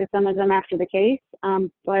come back to some of them after the case.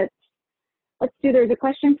 But there's a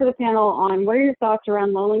question for the panel on what are your thoughts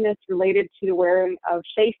around loneliness related to the wearing of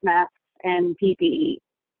face masks and PPE?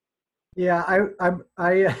 Yeah,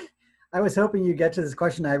 I was hoping you get to this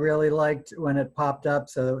question. I really liked when it popped up.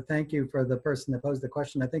 So thank you for the person that posed the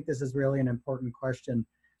question. I think this is really an important question.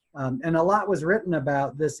 And a lot was written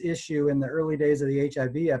about this issue in the early days of the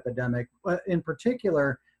HIV epidemic, but in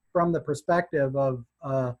particular from the perspective of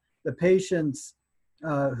the patients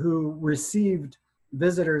who received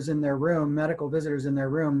visitors in their room, medical visitors in their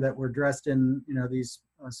room that were dressed in, you know, these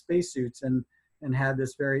spacesuits and had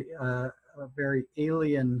this very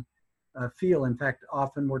alien feel. In fact,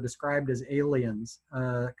 often were described as aliens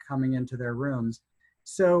coming into their rooms.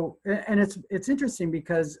 So, and it's interesting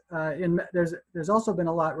because there's also been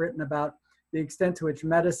a lot written about the extent to which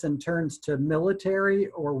medicine turns to military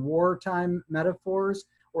or wartime metaphors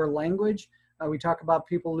or language. We talk about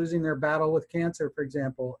people losing their battle with cancer, for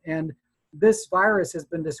example, and this virus has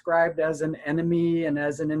been described as an enemy and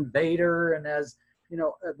as an invader and as, you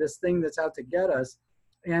know, this thing that's out to get us.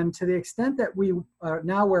 And to the extent that we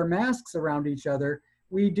now wear masks around each other,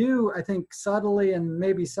 we do, I think, subtly and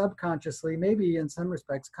maybe subconsciously, maybe in some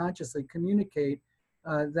respects consciously communicate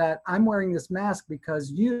that I'm wearing this mask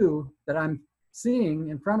because you that I'm seeing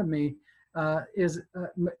in front of me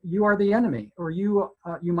you are the enemy, or you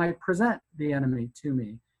might present the enemy to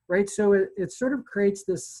me, right? So it sort of creates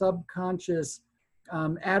this subconscious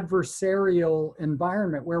adversarial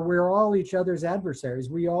environment where we're all each other's adversaries.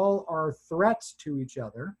 We all are threats to each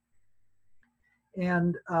other.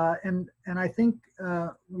 And I think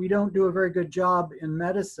we don't do a very good job in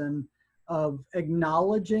medicine of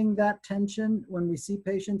acknowledging that tension when we see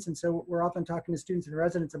patients. And so we're often talking to students and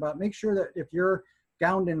residents about make sure that if you're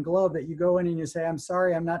gowned in glove, that you go in and you say, I'm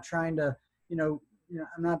sorry, I'm not trying to, I'm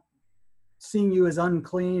not seeing you as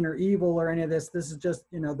unclean or evil or any of this. This is just,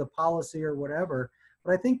 the policy or whatever.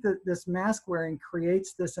 But I think that this mask wearing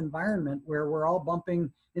creates this environment where we're all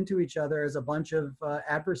bumping into each other as a bunch of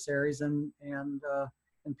adversaries and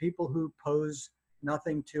people who pose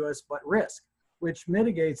nothing to us but risk, which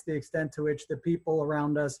mitigates the extent to which the people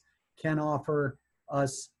around us can offer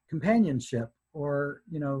us companionship or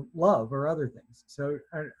love or other things. So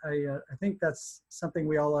I think that's something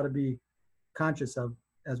we all ought to be conscious of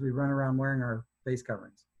as we run around wearing our face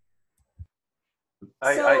coverings.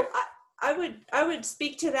 I would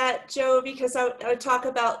speak to that, Joe, because I would talk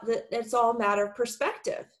about that it's all a matter of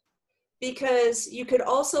perspective. Because you could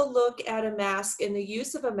also look at a mask and the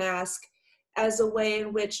use of a mask as a way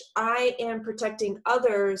in which I am protecting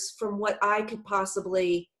others from what I could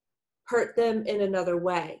possibly hurt them in another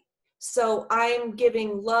way. So I'm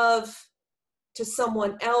giving love to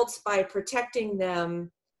someone else by protecting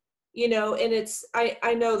them, and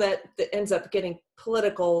I know that ends up getting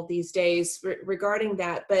political these days regarding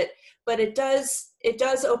that, but it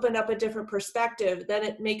does open up a different perspective. Then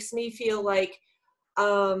it makes me feel like,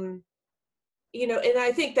 and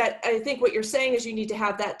I think what you're saying is you need to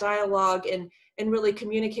have that dialogue and really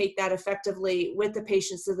communicate that effectively with the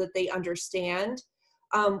patient so that they understand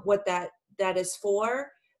what that is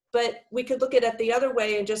for. But we could look at it the other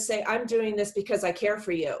way and just say, I'm doing this because I care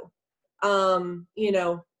for you,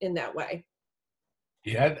 in that way.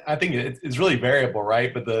 Yeah, I think it's really variable,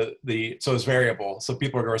 right? But so it's variable. So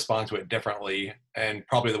people are going to respond to it differently, and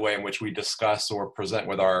probably the way in which we discuss or present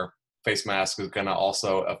with our face mask is going to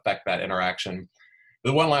also affect that interaction.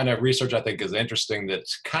 The one line of research I think is interesting that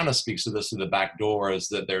kind of speaks to this through the back door is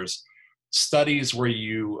that there's studies where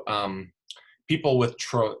you people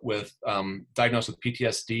diagnosed with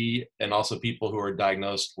PTSD and also people who are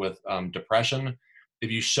diagnosed with depression, if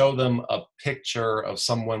you show them a picture of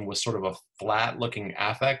someone with sort of a flat looking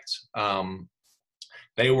affect,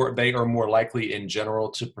 they are more likely in general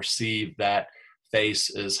to perceive that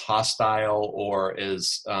face as hostile or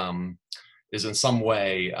is in some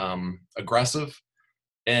way aggressive.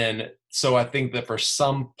 And so I think that for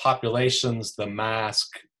some populations, the mask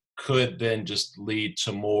could then just lead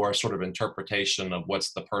to more sort of interpretation of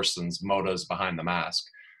what's the person's motives behind the mask.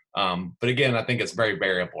 But again, I think it's very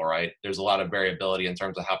variable, right? There's a lot of variability in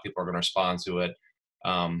terms of how people are going to respond to it.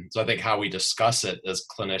 So I think how we discuss it as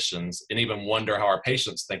clinicians and even wonder how our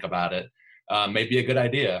patients think about it may be a good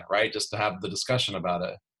idea, right? Just to have the discussion about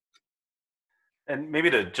it. And maybe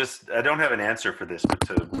I don't have an answer for this,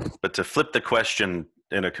 but to flip the question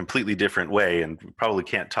in a completely different way, and probably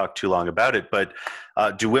can't talk too long about it, but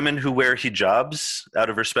do women who wear hijabs out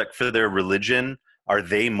of respect for their religion, are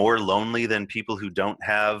they more lonely than people who don't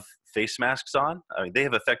have face masks on? I mean, they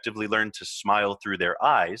have effectively learned to smile through their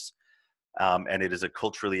eyes, and it is a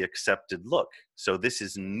culturally accepted look. So this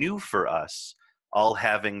is new for us, all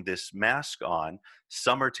having this mask on.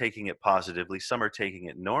 Some are taking it positively, some are taking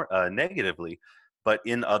it negatively. But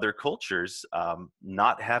in other cultures,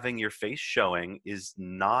 not having your face showing is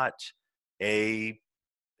not a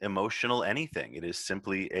emotional anything. It is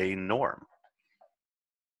simply a norm.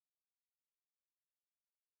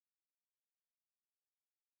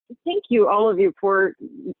 Thank you, all of you, for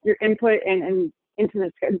your input and into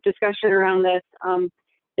this discussion around this.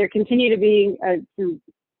 There continue to be some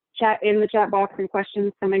chat in the chat box and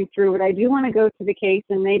questions coming through, but I do want to go to the case,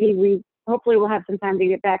 and maybe hopefully we'll have some time to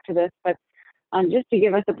get back to this, but just to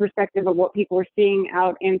give us a perspective of what people are seeing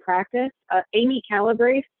out in practice. Amy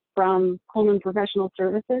Calabrese from Coleman Professional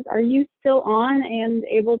Services, are you still on and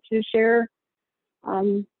able to share a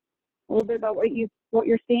little bit about what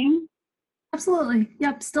you're seeing? Absolutely.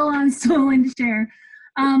 Yep, still on, still willing to share.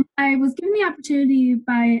 I was given the opportunity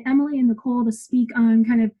by Emily and Nicole to speak on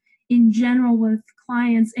kind of in general with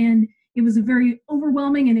clients, and it was a very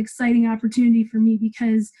overwhelming and exciting opportunity for me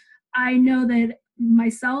because I know that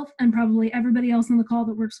myself and probably everybody else on the call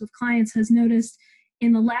that works with clients has noticed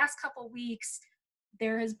in the last couple weeks,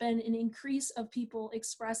 there has been an increase of people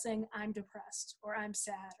expressing I'm depressed or I'm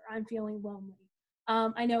sad or I'm feeling lonely.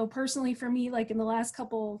 I know personally for me, like in the last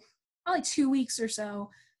couple, probably 2 weeks or so,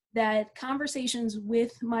 that conversations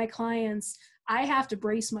with my clients, I have to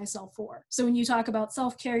brace myself for. So when you talk about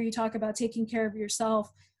self-care, you talk about taking care of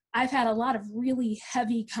yourself, I've had a lot of really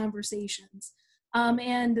heavy conversations.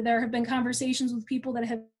 And there have been conversations with people that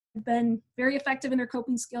have been very effective in their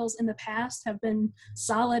coping skills in the past, have been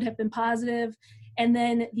solid, have been positive. And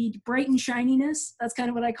then the bright and shininess, that's kind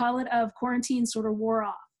of what I call it, of quarantine sort of wore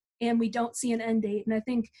off. And we don't see an end date. And I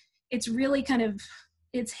think it's really kind of,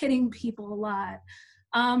 it's hitting people a lot.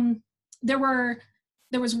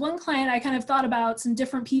 There was one client I kind of thought about some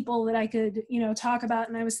different people that I could, talk about.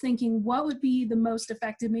 And I was thinking, what would be the most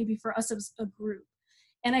effective maybe for us as a group?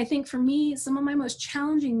 And I think for me, some of my most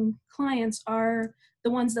challenging clients are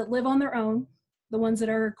the ones that live on their own, the ones that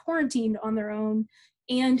are quarantined on their own,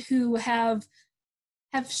 and who have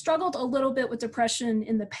struggled a little bit with depression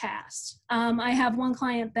in the past. I have one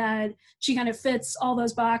client that she kind of fits all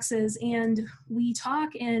those boxes, and we talk,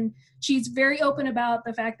 and she's very open about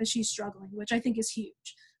the fact that she's struggling, which I think is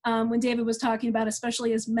huge. When David was talking about,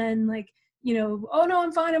 especially as men, like, oh no,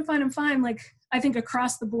 I'm fine. Like, I think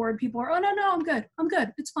across the board, people are, oh no, I'm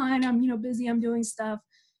good, it's fine, I'm busy, I'm doing stuff.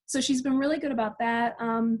 So she's been really good about that.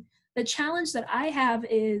 The challenge that I have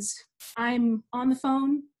is I'm on the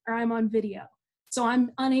phone or I'm on video. So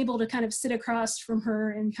I'm unable to kind of sit across from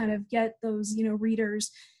her and kind of get those,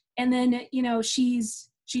 readers. And then,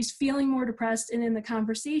 she's feeling more depressed, and in the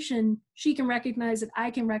conversation, she can recognize it,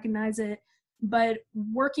 I can recognize it, but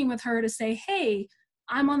working with her to say, hey,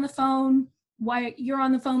 I'm on the phone, why you're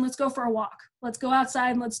on the phone, let's go for a walk, let's go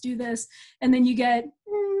outside and let's do this. And then you get,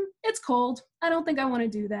 it's cold, I don't think I want to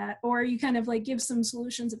do that. Or you kind of like give some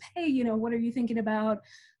solutions of, hey, what are you thinking about?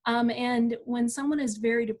 And when someone is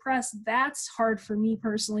very depressed, that's hard for me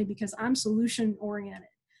personally because I'm solution oriented.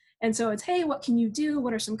 And so it's, hey, what can you do?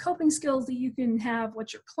 What are some coping skills that you can have?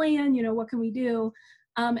 What's your plan? What can we do?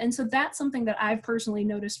 And so that's something that I've personally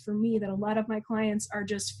noticed for me, that a lot of my clients are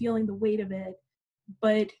just feeling the weight of it,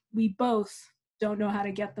 but we both don't know how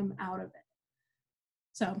to get them out of it.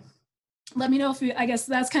 So let me know I guess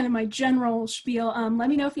that's kind of my general spiel. Let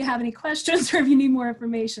me know if you have any questions or if you need more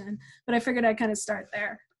information, but I figured I'd kind of start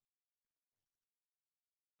there.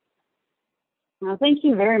 Well, thank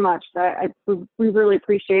you very much. We really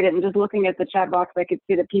appreciate it. And just looking at the chat box, I could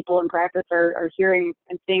see that people in practice are hearing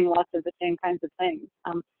and seeing lots of the same kinds of things.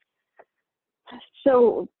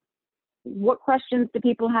 So what questions do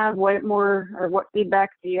people have? What feedback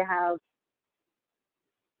do you have?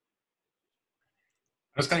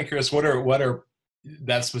 I was kind of curious, what are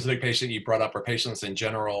that specific patient you brought up, or patients in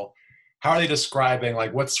general, how are they describing,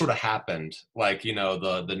 like, what sort of happened? Like,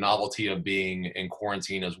 the novelty of being in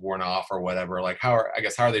quarantine is worn off or whatever. Like, how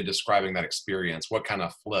are they describing that experience? What kind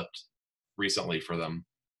of flipped recently for them?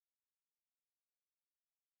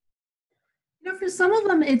 For some of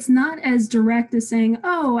them, it's not as direct as saying,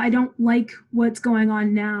 oh, I don't like what's going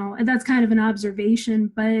on now. And that's kind of an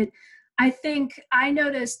observation. But I think I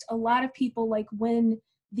noticed a lot of people, like when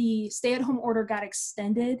the stay-at-home order got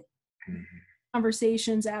extended,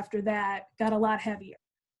 conversations after that got a lot heavier.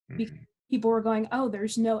 Because people were going, oh,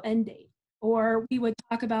 there's no end date. Or we would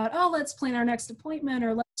talk about, oh, let's plan our next appointment,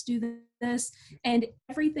 or let's do this. And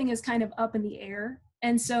everything is kind of up in the air.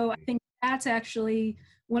 And so I think that's actually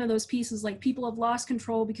one of those pieces, like people have lost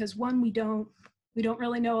control because, one, we don't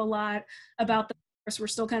really know a lot about the virus. We're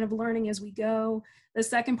still kind of learning as we go. The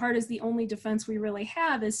second part is the only defense we really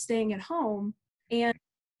have is staying at home. And,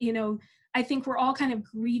 I think we're all kind of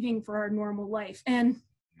grieving for our normal life. And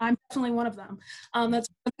I'm definitely one of them. That's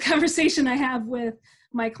the conversation I have with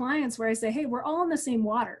my clients where I say, hey, we're all in the same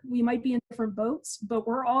water. We might be in different boats, but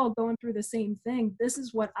we're all going through the same thing. This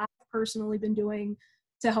is what I've personally been doing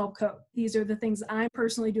to help cope. These are the things I'm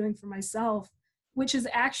personally doing for myself, which has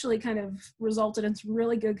actually kind of resulted in some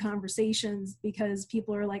really good conversations because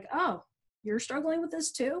people are like, oh, you're struggling with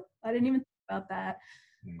this too? I didn't even think about that.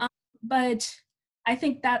 But I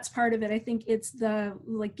think that's part of it. I think it's the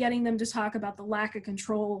like getting them to talk about the lack of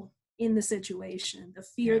control in the situation, the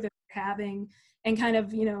fear that they're having, and kind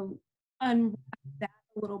of, you know, unwrap that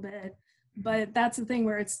a little bit. But that's the thing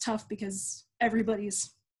where it's tough because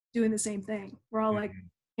everybody's doing the same thing. We're all like,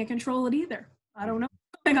 can't control it either. I don't know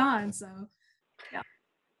what's going on. So, yeah.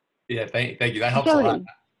 Yeah, thank you. That helps a lot.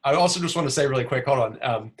 I also just want to say really quick, hold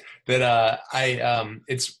on,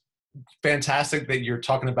 it's fantastic that you're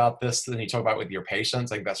talking about this and you talk about it with your patients.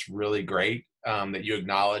 Like that's really great that you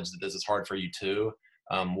acknowledge that this is hard for you too.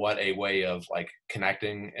 What a way of like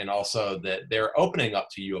connecting, and also that they're opening up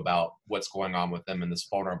to you about what's going on with them in this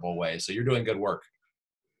vulnerable way. So you're doing good work.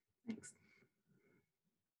 Thanks.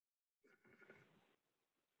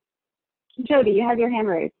 Jody, you have your hand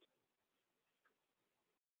raised.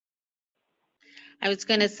 I was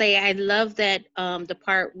going to say, I love that the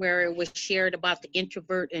part where it was shared about the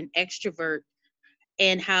introvert and extrovert,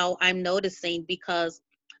 and how I'm noticing, because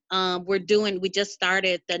we just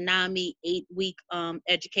started the NAMI 8-week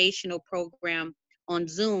educational program on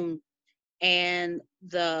Zoom, and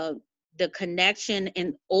the connection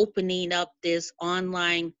and opening up this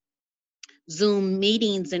online Zoom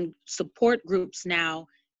meetings and support groups now,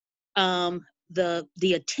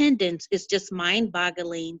 the attendance is just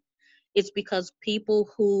mind-boggling. It's because people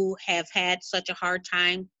who have had such a hard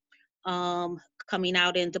time coming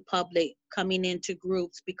out into public, coming into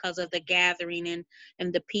groups because of the gathering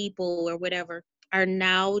and the people or whatever, are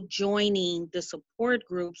now joining the support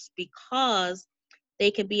groups because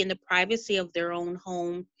they can be in the privacy of their own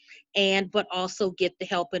home, but also get the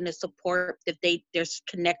help and the support that they're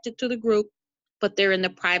connected to the group, but they're in the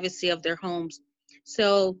privacy of their homes.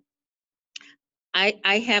 So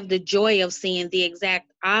I have the joy of seeing the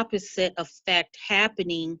exact opposite effect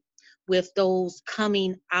happening with those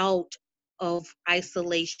coming out of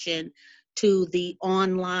isolation to the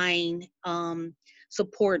online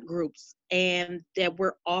support groups, and that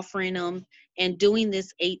we're offering them and doing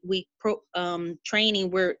this 8-week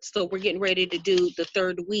training. We're getting ready to do the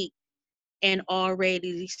 3rd week, and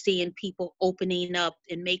already seeing people opening up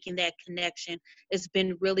and making that connection. It's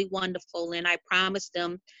been really wonderful. And I promised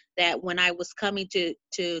them that when I was coming to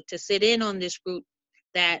sit in on this group,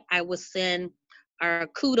 that I would send our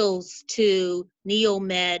kudos to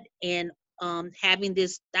NEOMED and having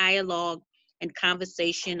this dialogue and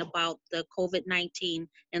conversation about the COVID-19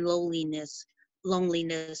 and loneliness.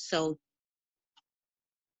 So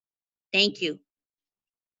thank you.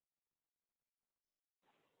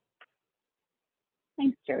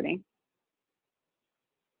 Thanks, Jody.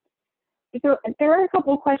 So there are a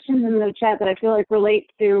couple of questions in the chat that I feel like relate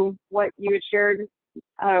to what you had shared,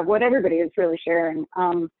 what everybody is really sharing.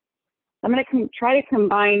 I'm going to try to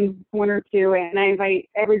combine one or two, and I invite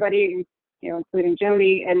everybody, you know, including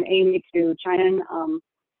Jody and Amy, to chime in.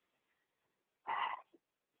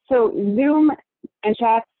 So Zoom and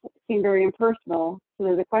chats seem very impersonal. So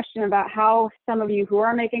there's a question about how some of you who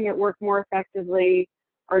are making it work more effectively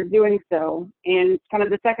are doing so. And kind of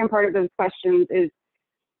the second part of those questions is,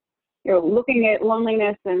 you know, looking at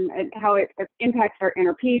loneliness and how it impacts our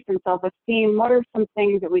inner peace and self-esteem. What are some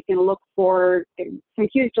things that we can look for, some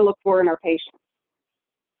cues to look for in our patients?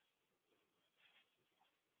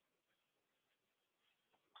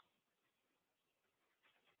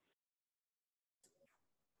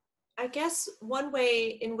 I guess one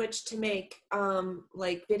way in which to make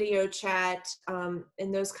like video chat and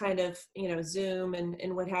those kind of, you know, Zoom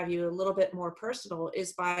and what have you, a little bit more personal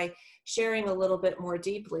is by sharing a little bit more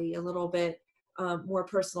deeply, a little bit more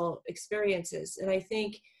personal experiences. And I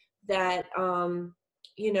think that,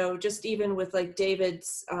 you know, just even with like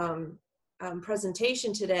David's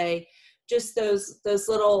presentation today, just those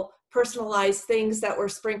little personalized things that were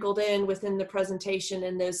sprinkled in within the presentation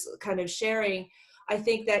and those kind of sharing, I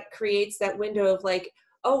think that creates that window of like,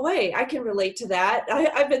 oh, wait, I can relate to that.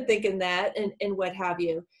 I've been thinking that and what have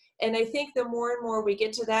you. And I think the more and more we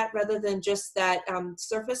get to that, rather than just that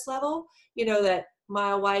surface level, you know, that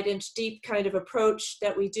mile wide, inch deep kind of approach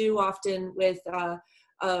that we do often with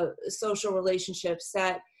social relationships,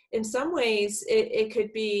 that in some ways it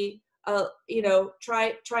could be, you know,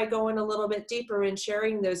 try going a little bit deeper in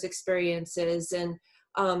sharing those experiences. And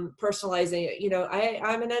personalizing it.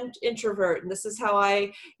 I'm an introvert, and this is how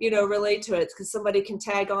I, relate to it, because somebody can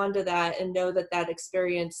tag on to that and know that that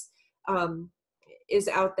experience is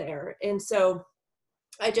out there. And so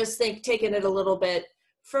I just think taking it a little bit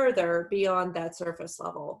further beyond that surface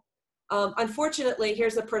level. Unfortunately,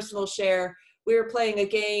 here's a personal share. We were playing a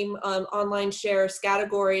game, online shares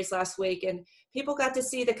categories last week, and people got to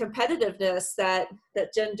see the competitiveness that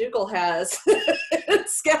Jen Dougal has in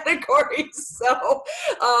categories. So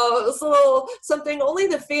it's a little something only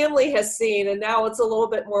the family has seen, and now it's a little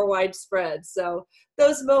bit more widespread. So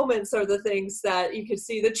those moments are the things that you can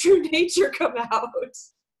see the true nature come out.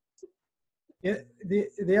 Yeah,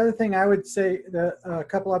 the other thing I would say, a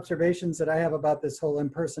couple observations that I have about this whole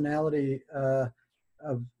impersonality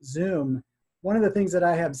of Zoom. One of the things that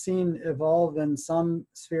I have seen evolve in some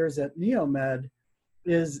spheres at NEOMED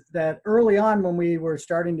is that early on when we were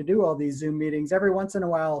starting to do all these Zoom meetings, every once in a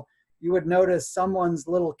while you would notice someone's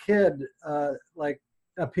little kid like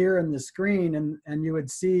appear in the screen, and you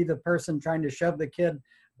would see the person trying to shove the kid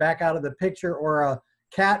back out of the picture, or a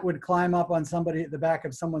cat would climb up on somebody at the back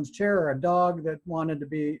of someone's chair, or a dog that wanted to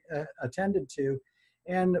be attended to.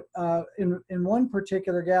 And in one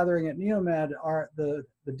particular gathering at NEOMED, the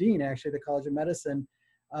dean, actually, the College of Medicine,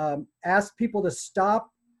 asked people to stop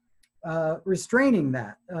restraining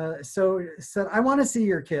that. So I want to see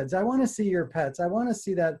your kids. I want to see your pets. I want to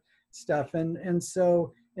see that stuff. And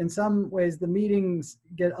so in some ways, the meetings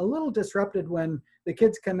get a little disrupted when the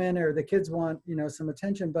kids come in, or the kids want, some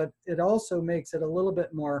attention, but it also makes it a little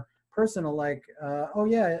bit more personal, like, oh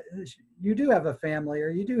yeah, you do have a family, or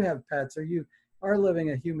you do have pets, or you are living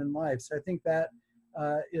a human life. So I think that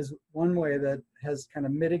is one way that has kind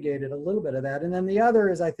of mitigated a little bit of that. And then the other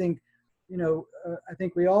is, I think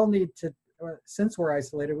we all need to, since we're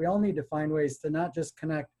isolated, we all need to find ways to not just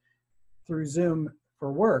connect through Zoom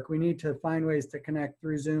for work. We need to find ways to connect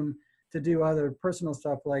through Zoom to do other personal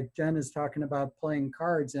stuff, like Jen is talking about, playing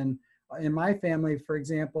cards. And in my family, for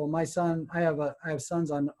example, my son, I have sons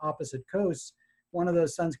on opposite coasts. One of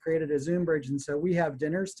those sons created a Zoom bridge, and so we have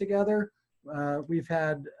dinners together. We've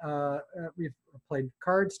played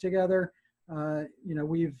cards together. One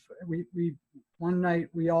night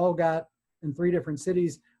we all got in 3 different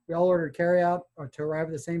cities. We all ordered carryout to arrive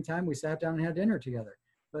at the same time. We sat down and had dinner together,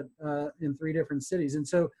 but in 3 different cities. And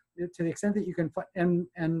so, to the extent that you can,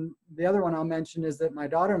 and the other one I'll mention is that my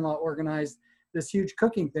daughter-in-law organized this huge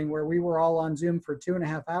cooking thing where we were all on Zoom for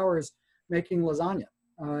 2.5 hours making lasagna.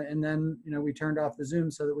 And then, we turned off the Zoom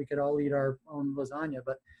so that we could all eat our own lasagna.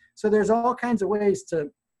 But so there's all kinds of ways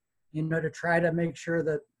to, to try to make sure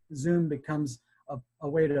that Zoom becomes a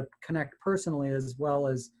way to connect personally as well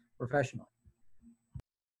as professionally.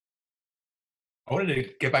 I wanted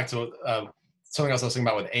to get back to something else I was thinking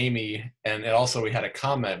about with Amy, and also we had a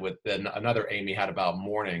comment with another Amy had about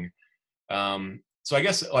mourning. So I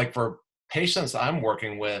guess, like, for patients I'm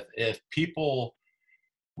working with, if people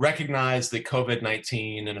recognize the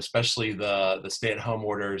COVID-19 and especially the stay-at-home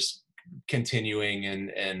orders continuing,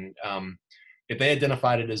 and if they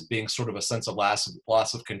identified it as being sort of a sense of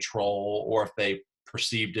loss of control, or if they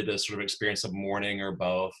perceived it as sort of experience of mourning, or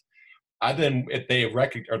both, if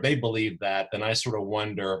they believe that, then I sort of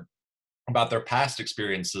wonder about their past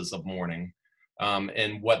experiences of mourning,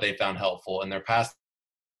 and what they found helpful, and their past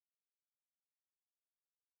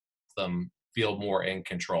them feel more in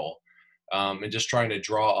control, and just trying to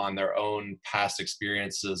draw on their own past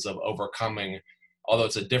experiences of overcoming. Although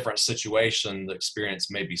it's a different situation, the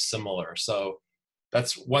experience may be similar. So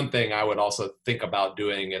that's one thing I would also think about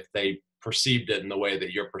doing if they perceived it in the way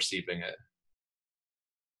that you're perceiving it.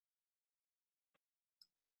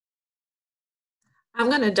 I'm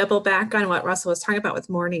going to double back on what Russell was talking about with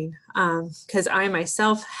mourning, because I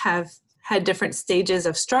myself have had different stages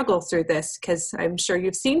of struggle through this, because I'm sure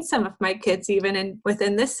you've seen some of my kids even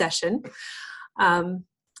within this session. And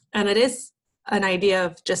it is an idea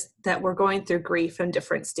of just that we're going through grief in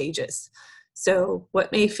different stages. So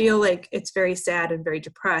what may feel like it's very sad and very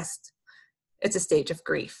depressed, it's a stage of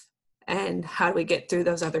grief. And how do we get through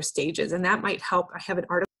those other stages? And that might help. I have an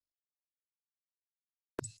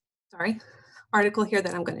article here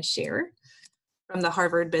that I'm going to share from the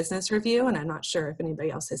Harvard Business Review, and I'm not sure if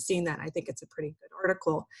anybody else has seen that. I think it's a pretty good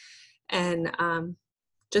article, and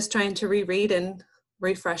just trying to reread and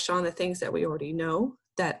refresh on the things that we already know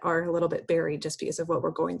that are a little bit buried just because of what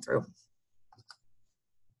we're going through.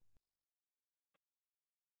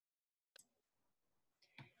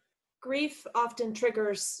 Grief often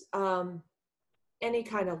triggers any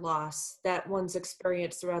kind of loss that one's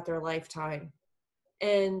experienced throughout their lifetime.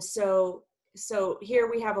 And so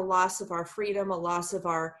here we have a loss of our freedom, a loss of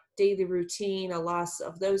our daily routine, a loss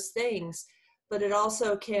of those things. but it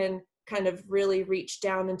also can kind of really reach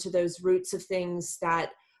down into those roots of things that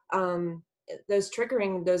those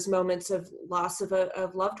triggering those moments of loss of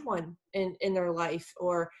a loved one in their life,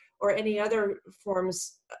 or any other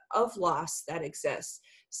forms of loss that exists.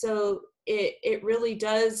 So it really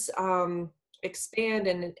does expand,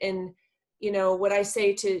 and you know, what I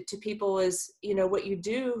say to people is, you know, what you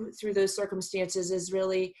do through those circumstances is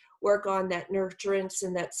really work on that nurturance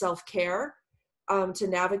and that self-care to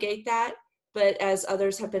navigate that. But as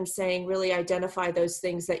others have been saying, really identify those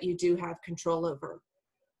things that you do have control over.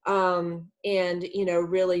 And, you know,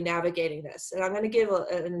 really navigating this. And I'm going to give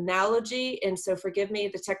an analogy. And so forgive me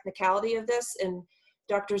the technicality of this, and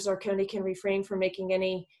Dr. Zarconi can refrain from making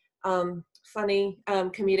any funny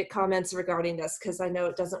comedic comments regarding this, because I know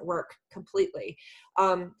it doesn't work completely.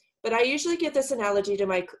 But I usually give this analogy to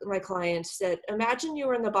my clients that imagine you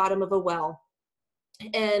were in the bottom of a well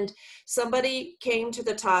and somebody came to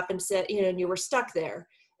the top and said, you know, and you were stuck there.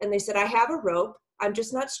 And they said, I have a rope. I'm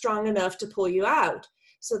just not strong enough to pull you out.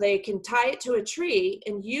 So they can tie it to a tree,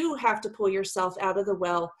 and you have to pull yourself out of the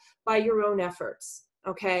well by your own efforts.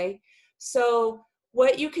 Okay. So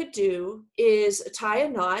what you could do is tie a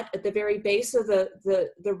knot at the very base of the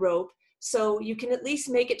rope, so you can at least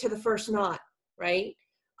make it to the first knot, right?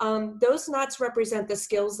 Those knots represent the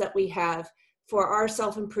skills that we have for our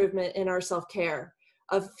self-improvement and our self-care,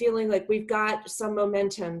 of feeling like we've got some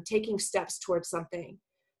momentum, taking steps towards something.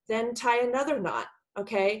 Then tie another knot.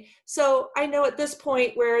 Okay, so I know at this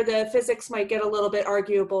point where the physics might get a little bit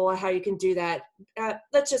arguable how you can do that.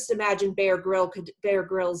 Let's just imagine Bear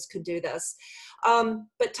Grylls could do this.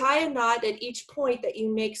 But tie a knot at each point that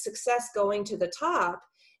you make success going to the top,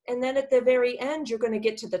 and then at the very end you're going to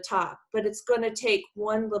get to the top, but it's going to take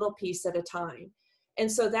one little piece at a time. And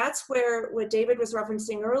so that's where what David was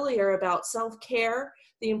referencing earlier about self-care,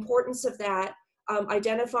 the importance of that,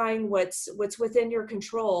 identifying what's within your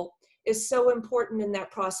control is so important in that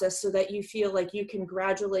process, so that you feel like you can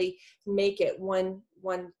gradually make it one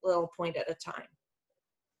little point at a time.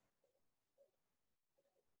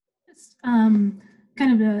 Just, kind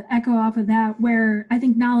of to echo off of that, where I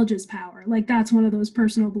think knowledge is power. Like, that's one of those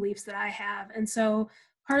personal beliefs that I have. And so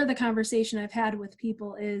part of the conversation I've had with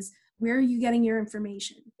people is, where are you getting your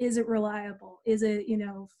information? Is it reliable? Is it, you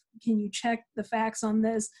know, can you check the facts on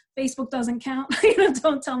this? Facebook doesn't count. You know,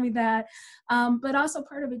 don't tell me that. But also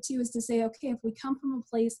part of it too is to say, okay, if we come from a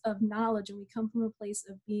place of knowledge and we come from a place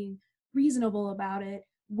of being reasonable about it,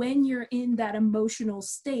 when you're in that emotional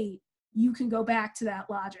state, you can go back to that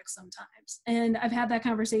logic sometimes. And I've had that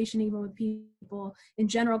conversation even with people in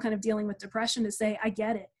general, kind of dealing with depression, to say, I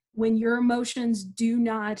get it. When your emotions do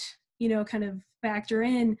not, you know, kind of factor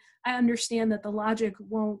in, I understand that the logic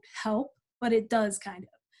won't help, but it does kind of,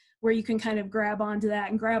 where you can kind of grab onto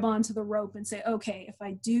that and grab onto the rope and say, okay, if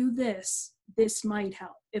I do this, this might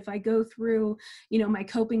help. If I go through, you know, my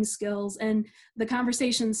coping skills. And the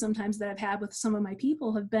conversations sometimes that I've had with some of my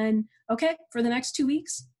people have been, okay, for the next 2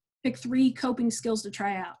 weeks, pick 3 coping skills to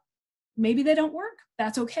try out. Maybe they don't work.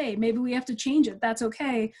 That's okay. Maybe we have to change it. That's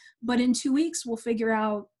okay. But in 2 weeks, we'll figure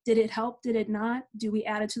out, did it help? Did it not? Do we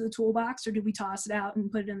add it to the toolbox, or do we toss it out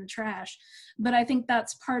and put it in the trash? But I think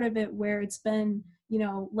that's part of it, where it's been, you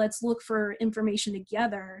know, let's look for information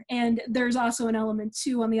together. And there's also an element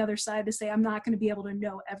too on the other side to say, I'm not going to be able to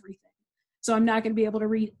know everything. So I'm not going to be able to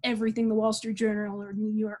read everything the Wall Street Journal or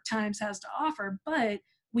New York Times has to offer, but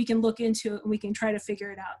we can look into it and we can try to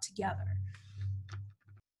figure it out together.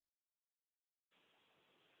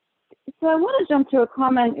 So I want to jump to a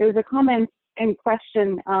comment. It was a comment in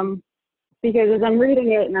question, because as I'm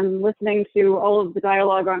reading it and I'm listening to all of the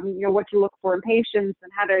dialogue on, you know, what to look for in patients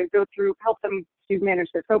and how to go through, help them to manage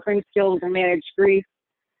their coping skills and manage grief.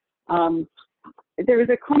 There was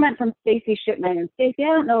a comment from Stacy Shipman, and Stacy,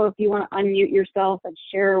 I don't know if you want to unmute yourself and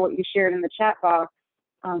share what you shared in the chat box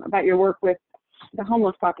about your work with the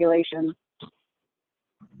homeless population.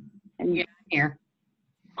 And, yeah, I'm here.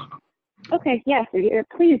 Okay, yes,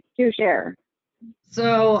 please do share.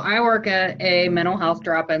 So I work at a mental health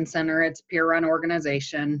drop-in center. It's a peer-run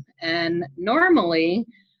organization, and normally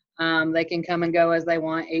they can come and go as they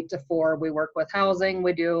want, 8 to 4. We work with housing.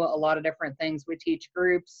 We do a lot of different things. We teach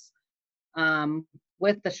groups.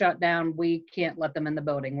 With the shutdown, we can't let them in the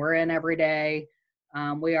building. We're in every day.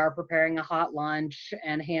 We are preparing a hot lunch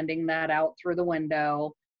and handing that out through the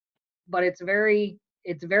window, but it's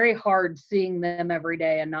very hard seeing them every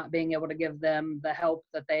day and not being able to give them the help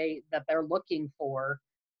that they're looking for,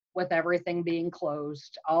 with everything being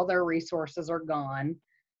closed. All their resources are gone,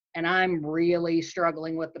 and I'm really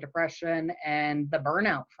struggling with the depression and the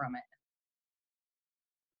burnout from it.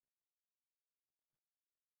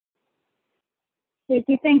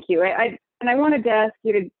 Stacey, thank you. I And I wanted to ask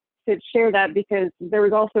you to share that because there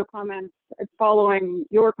was also comments following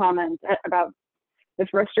your comments about the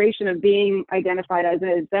frustration of being identified as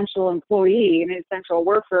an essential employee, an essential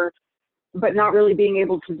worker, but not really being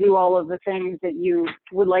able to do all of the things that you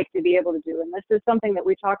would like to be able to do. And this is something that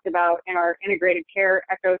we talked about in our integrated care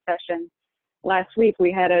echo session last week.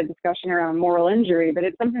 We had a discussion around moral injury, but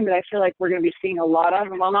it's something that I feel like we're going to be seeing a lot of.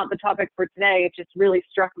 And while not the topic for today, it just really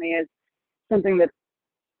struck me as something that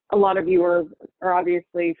a lot of you are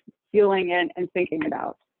obviously feeling and thinking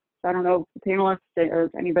about. So I don't know if the panelists or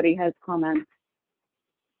if anybody has comments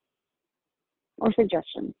or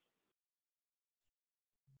suggestions.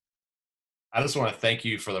 I just want to thank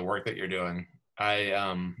you for the work that you're doing. I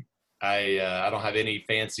don't have any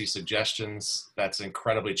fancy suggestions. That's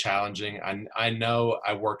incredibly challenging. I know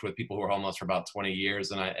I worked with people who are homeless for about 20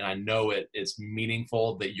 years, and I know it's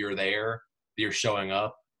meaningful that you're there, that you're showing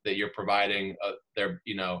up, that you're providing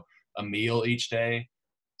a meal each day.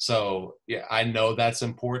 So yeah, I know that's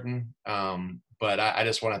important. But I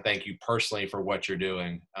just want to thank you personally for what you're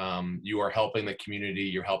doing. You are helping the community.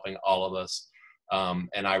 You're helping all of us.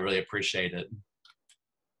 And I really appreciate it.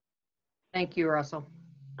 Thank you, Russell.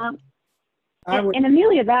 And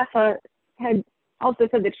Amelia Baffa had also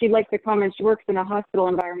said that she'd like to comment. She works in a hospital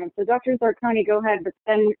environment. So Dr. Zarconi, go ahead. But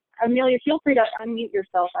then Amelia, feel free to unmute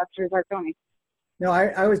yourself after Zarconi. No,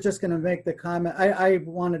 I was just going to make the comment. I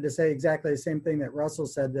wanted to say exactly the same thing that Russell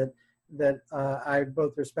said, that I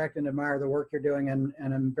both respect and admire the work you're doing, and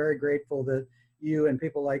I'm very grateful that you and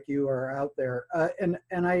people like you are out there.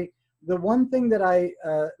 The one thing that I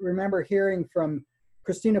remember hearing from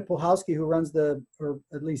Christina Puhalski, who runs or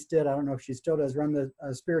at least did, I don't know if she still does, run the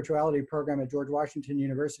spirituality program at George Washington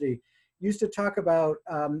University, used to talk about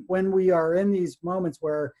when we are in these moments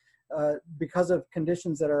where because of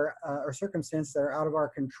conditions that are or circumstances that are out of our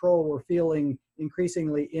control, we're feeling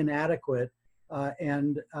increasingly inadequate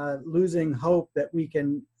and losing hope that we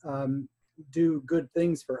can do good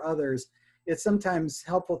things for others. It's sometimes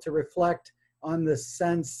helpful to reflect on the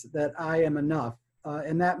sense that I am enough.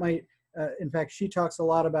 And that might, in fact, she talks a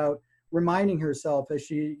lot about reminding herself as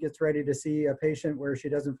she gets ready to see a patient where she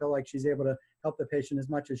doesn't feel like she's able to help the patient as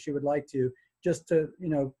much as she would like to, just to,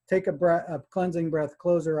 take a cleansing breath,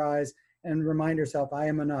 close her eyes, and remind herself, I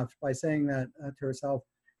am enough, by saying that to herself.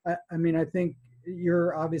 I mean, I think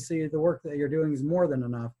you're obviously, the work that you're doing is more than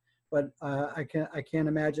enough, but I can't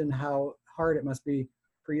imagine how hard it must be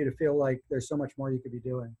for you to feel like there's so much more you could be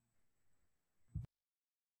doing.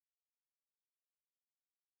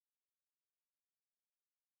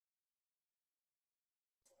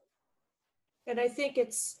 And I think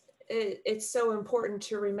it's so important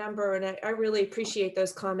to remember, and I really appreciate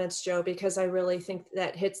those comments, Joe, because I really think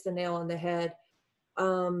that hits the nail on the head.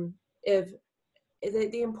 If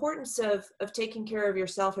the importance of taking care of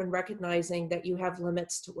yourself and recognizing that you have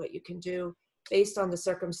limits to what you can do based on the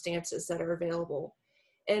circumstances that are available.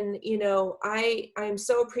 And, I'm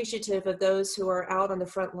so appreciative of those who are out on the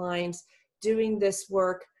front lines doing this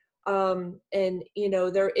work. And,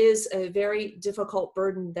 there is a very difficult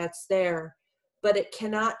burden that's there, but it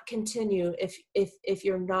cannot continue if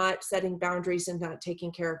you're not setting boundaries and not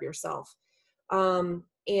taking care of yourself.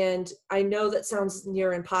 And I know that sounds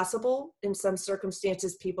near impossible. In some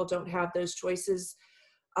circumstances, people don't have those choices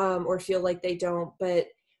or feel like they don't, but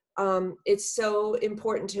it's so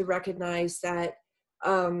important to recognize that,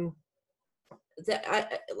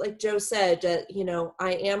 like Joe said,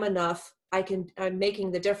 I am enough. I'm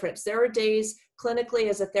making the difference. There are days clinically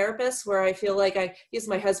as a therapist where I feel like, I use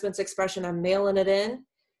my husband's expression, I'm mailing it in.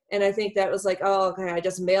 And I think that was like, oh, okay, I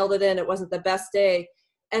just mailed it in. It wasn't the best day.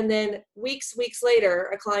 And then weeks later,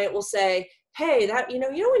 a client will say, hey, that,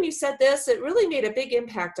 when you said this, it really made a big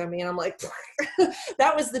impact on me. And I'm like,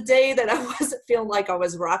 that was the day that I wasn't feeling like I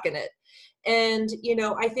was rocking it. And,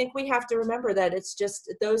 I think we have to remember that it's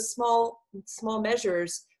just those small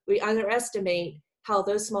measures, we underestimate how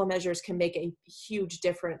those small measures can make a huge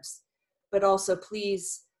difference. But also,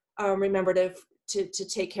 please remember to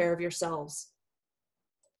take care of yourselves.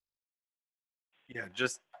 Yeah,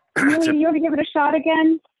 just Amelia, you want to give it a shot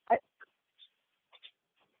again?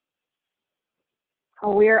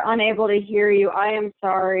 Oh, we are unable to hear you. I am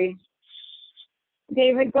sorry.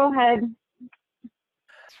 David, go ahead.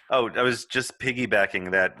 Oh, I was just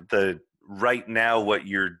piggybacking that right now what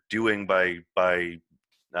you're doing by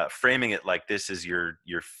framing it like this is you're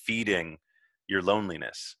feeding your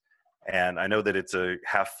loneliness. And I know that it's a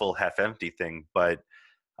half full, half empty thing, but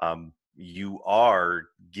you are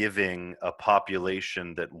giving a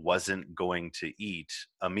population that wasn't going to eat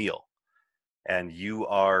a meal, and you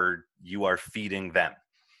are feeding them.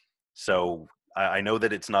 So I know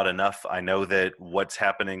that it's not enough. I know that what's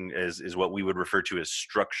happening is what we would refer to as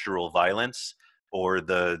structural violence, or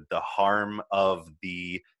the harm of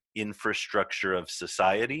the infrastructure of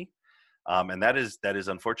society. And that is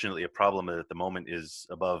unfortunately a problem that at the moment is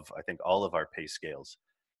above, I think, all of our pay scales.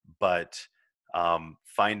 But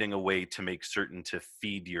finding a way to make certain to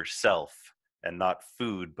feed yourself, and not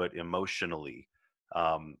food, but emotionally,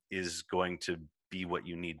 is going to be what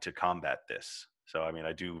you need to combat this. So, I mean,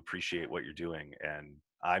 I do appreciate what you're doing, and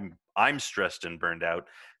I'm stressed and burned out,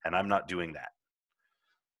 and I'm not doing that.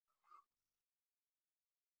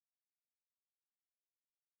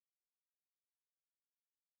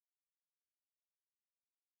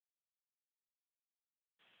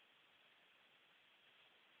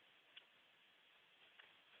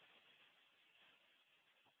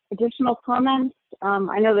 Additional comments?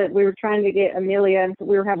 I know that we were trying to get Amelia, and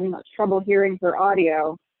we were having much trouble hearing her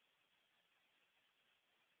audio.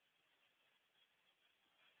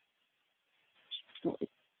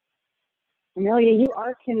 Amelia, you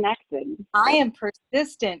are connected. I am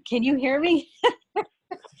persistent. Can you hear me?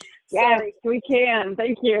 Yes, Sorry. we can.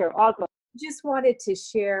 Thank you. Awesome. Just wanted to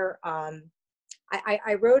share,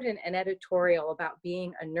 I wrote an editorial about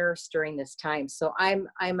being a nurse during this time. So I'm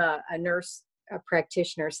a nurse, a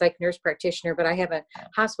practitioner, psych nurse practitioner, but I have a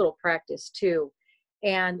hospital practice too.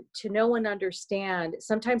 And to know and understand,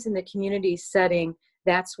 sometimes in the community setting,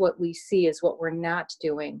 that's what we see is what we're not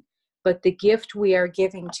doing. But the gift we are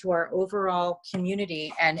giving to our overall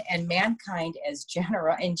community and mankind as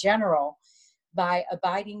in general, by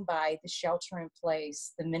abiding by the shelter in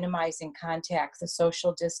place, the minimizing contact, the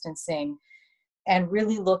social distancing, and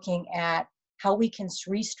really looking at how we can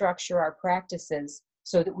restructure our practices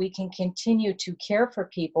so that we can continue to care for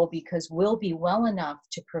people, because we'll be well enough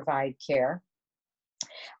to provide care,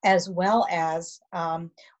 as well as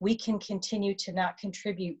we can continue to not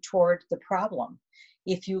contribute toward the problem.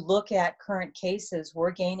 If you look at current cases, we're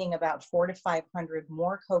gaining about 400 to 500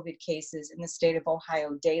 more COVID cases in the state of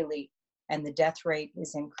Ohio daily, and the death rate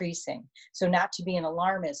is increasing. So not to be an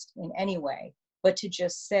alarmist in any way, but to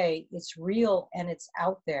just say it's real and it's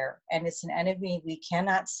out there, and it's an enemy we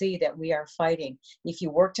cannot see that we are fighting. If you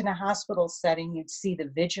worked in a hospital setting, you'd see the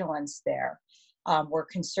vigilance there. We're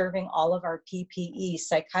conserving all of our PPE.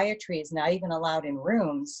 Psychiatry is not even allowed in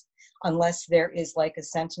rooms unless there is like a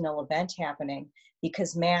sentinel event happening,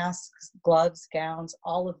 because masks, gloves, gowns,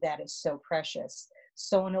 all of that is so precious.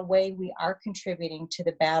 So in a way, we are contributing to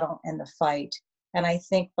the battle and the fight. And I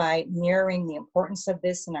think by mirroring the importance of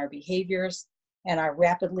this in our behaviors and our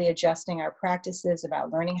rapidly adjusting our practices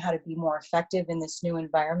about learning how to be more effective in this new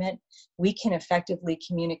environment, we can effectively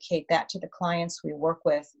communicate that to the clients we work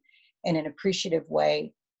with in an appreciative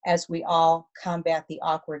way as we all combat the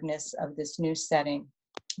awkwardness of this new setting.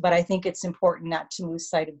 But I think it's important not to lose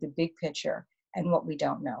sight of the big picture and what we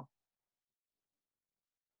don't know.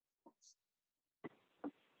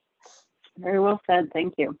 Very well said.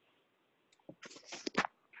 Thank you.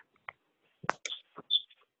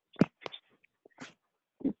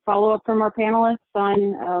 Follow up from our panelists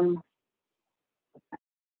on.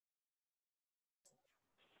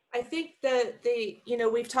 I think that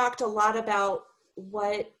we've talked a lot about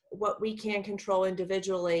what we can control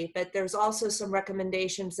individually, but there's also some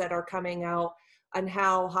recommendations that are coming out on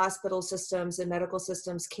how hospital systems and medical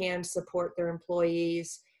systems can support their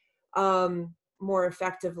employees more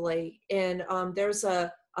effectively. And there's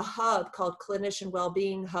a hub called Clinician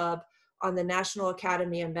Wellbeing Hub on the National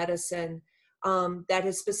Academy of Medicine that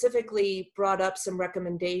has specifically brought up some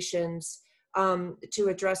recommendations to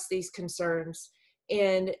address these concerns.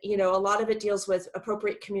 And, a lot of it deals with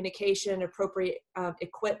appropriate communication, appropriate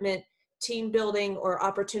equipment, team building, or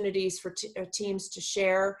opportunities for teams to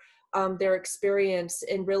share their experience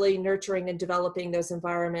in really nurturing and developing those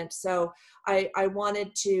environments. So I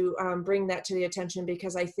wanted to bring that to the attention,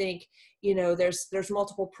 because I think, there's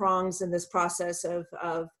multiple prongs in this process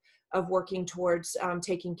of working towards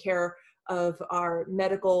taking care of our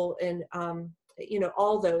medical and,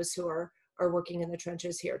 all those who are working in the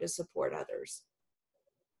trenches here to support others.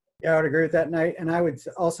 Yeah, I would agree with that, Knight. And I would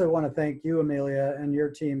also want to thank you, Amelia, and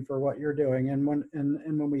your team for what you're doing. And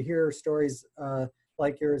when we hear stories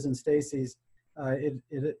like yours and Stacy's,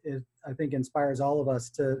 it I think inspires all of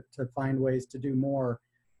us to find ways to do more.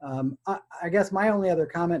 I guess my only other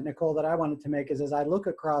comment, Nicole, that I wanted to make is, as I look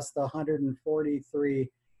across the 143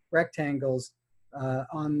 rectangles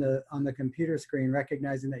on the computer screen,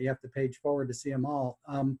 recognizing that you have to page forward to see them all,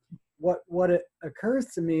 what it occurs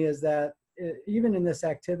to me is that even in this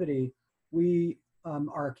activity, we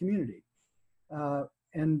are a community.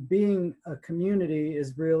 And being a community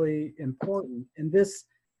is really important. And this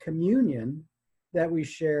communion that we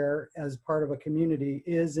share as part of a community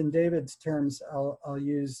is, in David's terms, I'll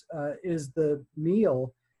use, is the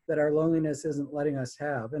meal that our loneliness isn't letting us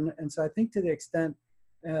have. And so I think to the extent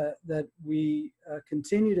that we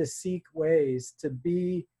continue to seek ways to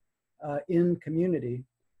be in community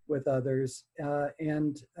with others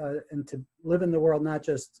and to live in the world not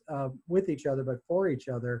just with each other but for each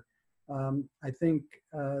other, I think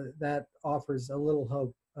that offers a little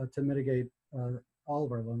hope to mitigate all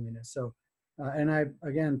of our loneliness. So, and I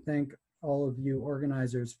again thank all of you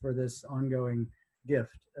organizers for this ongoing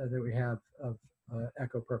gift that we have of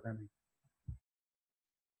ECHO programming.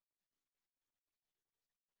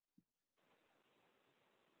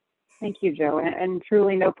 Thank you, Joe, and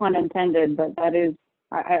truly no pun intended, but that is,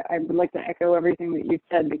 I would like to echo everything that you've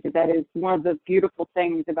said, because that is one of the beautiful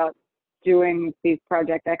things about doing these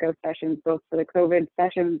Project ECHO sessions, both for the COVID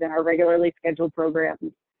sessions and our regularly scheduled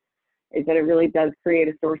programs, is that it really does create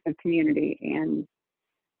a source of community. And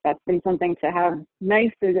that's been something to have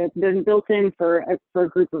nice that's been built in for a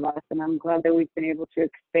group of us. And I'm glad that we've been able to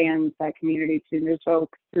expand that community to new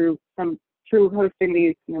folks through hosting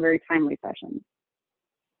these very timely sessions.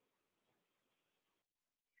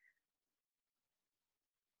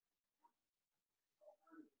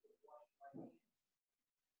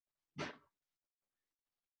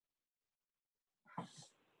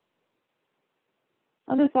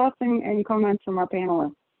 Other thoughts and comments from our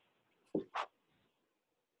panelists?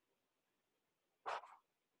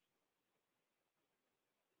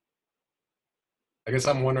 I guess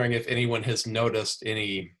I'm wondering if anyone has noticed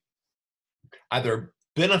any either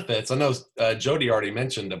benefits. I know Jody already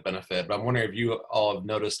mentioned a benefit, but I'm wondering if you all have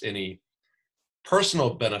noticed any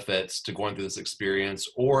personal benefits to going through this experience,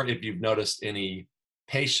 or if you've noticed any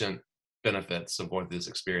patient benefits of going through this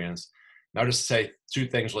experience. And I'll just say two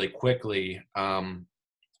things really quickly.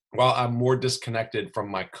 While I'm more disconnected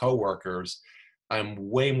from my coworkers, I'm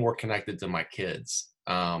way more connected to my kids,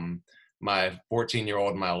 my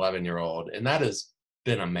 14-year-old and my 11-year-old, and that has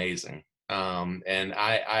been amazing. And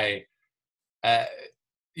I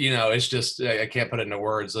it's just, I can't put it into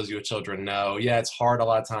words. Those of you with children know, yeah, it's hard a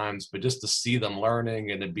lot of times, but just to see them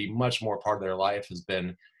learning and to be much more part of their life has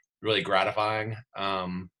been really gratifying.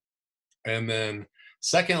 And then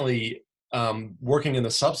secondly, working in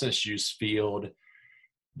the substance use field,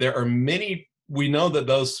 there are we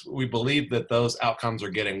believe that those outcomes are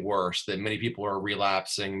getting worse, that many people are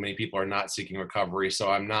relapsing, many people are not seeking recovery.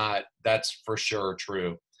 So that's for sure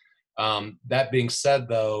true. That being said,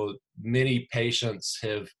 though, many patients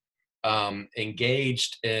have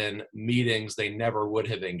engaged in meetings they never would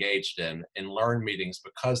have engaged in learn meetings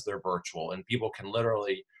because they're virtual, and people can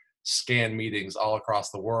literally scan meetings all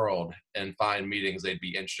across the world and find meetings they'd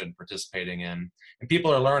be interested in participating in. And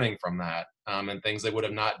people are learning from that and things they would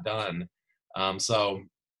have not done. So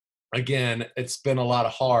again, it's been a lot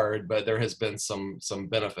of hard, but there has been some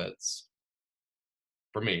benefits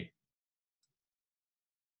for me.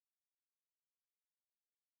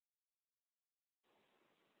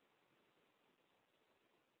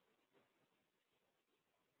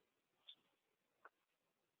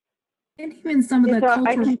 And even some of the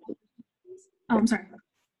cultural. Oh, I'm sorry.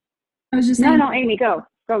 I was just saying. No, Amy, go.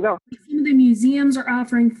 Some of the museums are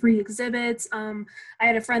offering free exhibits. I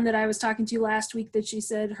had a friend that I was talking to last week that she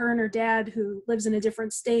said her and her dad, who lives in a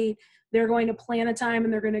different state, they're going to plan a time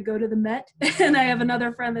and they're going to go to the Met. And I have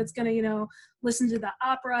another friend that's going to, listen to the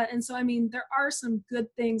opera. And so, I mean, there are some good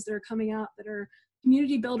things that are coming out that are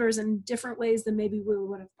community builders in different ways than maybe we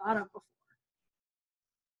would have thought of before.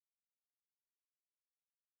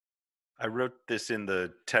 I wrote this in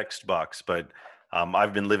the text box, but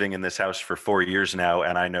I've been living in this house for 4 years now,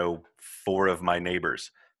 and I know 4 of my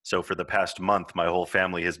neighbors. So for the past month, my whole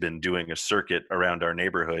family has been doing a circuit around our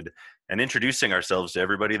neighborhood and introducing ourselves to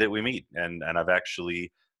everybody that we meet. And I've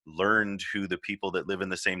actually learned who the people that live in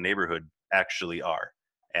the same neighborhood actually are.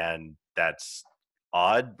 And that's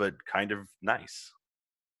odd, but kind of nice.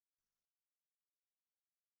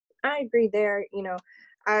 I agree there.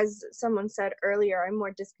 As someone said earlier, I'm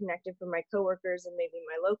more disconnected from my coworkers and maybe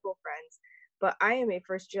my local friends, but I am a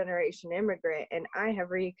first-generation immigrant, and I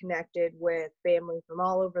have reconnected with family from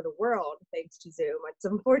all over the world thanks to Zoom. It's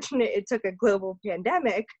unfortunate it took a global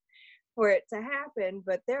pandemic for it to happen,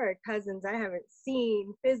 but there are cousins I haven't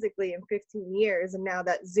seen physically in 15 years, and now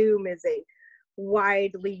that Zoom is a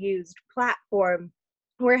widely used platform,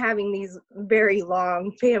 we're having these very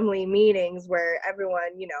long family meetings where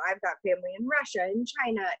everyone, I've got family in Russia, in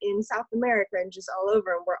China, in South America, and just all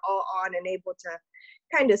over, and we're all on and able to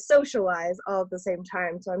kind of socialize all at the same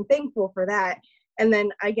time. So I'm thankful for that. And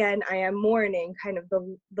then again, I am mourning kind of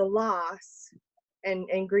the loss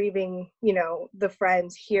and grieving, the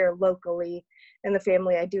friends here locally and the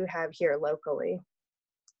family I do have here locally.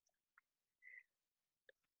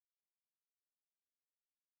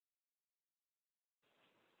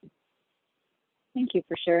 Thank you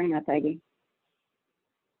for sharing that, Peggy.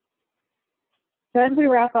 So as we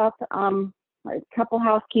wrap up, a couple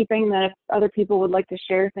housekeeping that if other people would like to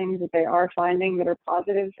share things that they are finding that are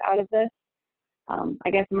positives out of this. I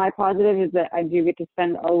guess my positive is that I do get to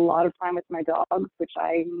spend a lot of time with my dogs, which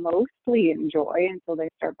I mostly enjoy until they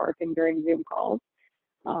start barking during Zoom calls.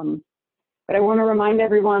 But I want to remind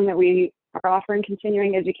everyone that we are offering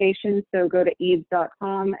continuing education, so go to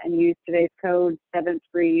eads.com and use today's code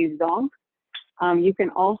 73ZONK.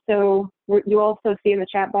 You also see in the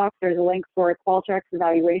chat box, there's a link for a Qualtrics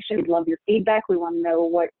evaluation. We'd love your feedback. We want to know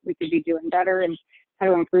what we could be doing better and how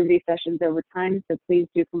to improve these sessions over time, so please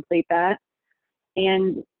do complete that.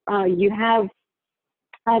 And you have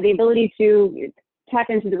the ability to tap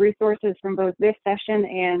into the resources from both this session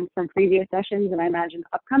and from previous sessions, and I imagine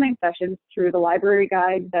upcoming sessions, through the library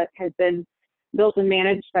guide that has been built and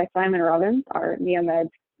managed by Simon Robbins, our NEOMED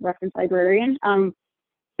reference librarian.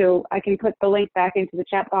 So I can put the link back into the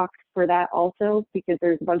chat box for that also, because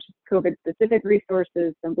there's a bunch of COVID-specific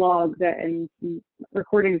resources and blogs and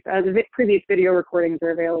recordings. The previous video recordings are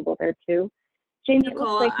available there too. Jamie,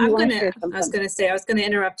 Nicole, like I was going to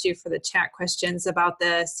interrupt you for the chat questions about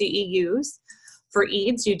the CEUs. For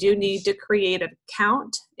EADS, you do need to create an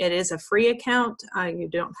account. It is a free account. You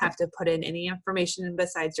don't have to put in any information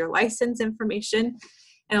besides your license information.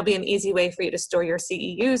 And it'll be an easy way for you to store your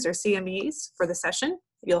CEUs or CMEs for the session.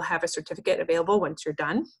 You'll have a certificate available once you're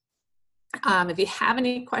done. If you have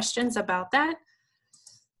any questions about that,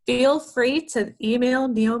 feel free to email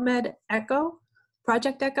NEOMED Echo,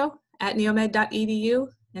 Project Echo, at neomed.edu.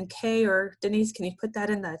 And Kay or Denise, can you put that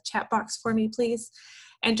in the chat box for me, please?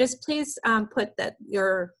 And just please put that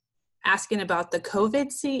you're asking about the COVID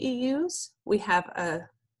CEUs. We have a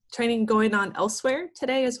training going on elsewhere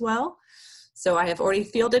today as well. So I have already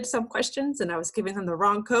fielded some questions and I was giving them the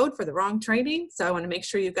wrong code for the wrong training. So I want to make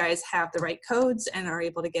sure you guys have the right codes and are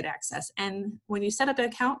able to get access. And when you set up an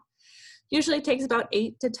account, usually it takes about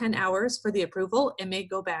 8 to 10 hours for the approval. It may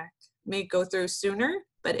go through sooner,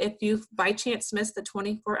 but if you by chance miss the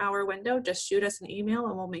 24-hour window, just shoot us an email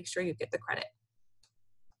and we'll make sure you get the credit.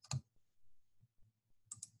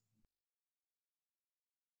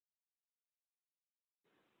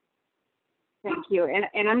 Thank you.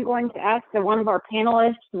 And I'm going to ask one of our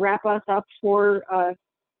panelists to wrap us up for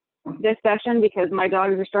this session, because my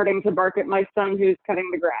dogs are starting to bark at my son who's cutting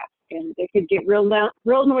the grass, and it could get real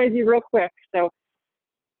noisy real quick. So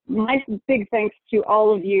my big thanks to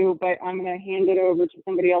all of you, but I'm going to hand it over to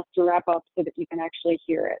somebody else to wrap up so that you can actually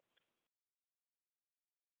hear it.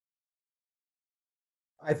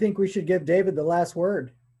 I think we should give David the last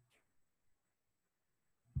word.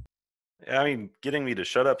 I mean, getting me to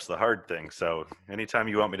shut up's the hard thing. So anytime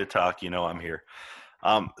you want me to talk, you know I'm here.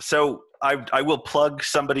 So I will plug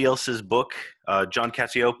somebody else's book. John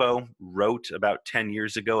Cacioppo wrote about 10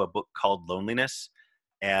 years ago a book called Loneliness,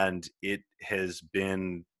 and it has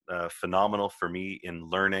been phenomenal for me in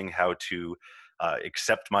learning how to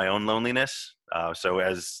accept my own loneliness. So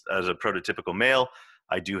as a prototypical male,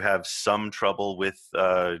 I do have some trouble with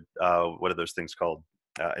what are those things called?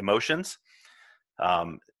 Emotions.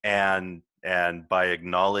 And by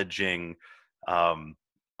acknowledging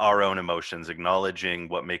our own emotions, acknowledging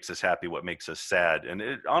what makes us happy, what makes us sad, and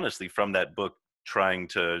honestly, from that book, trying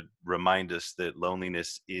to remind us that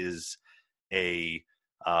loneliness is a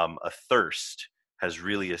thirst, has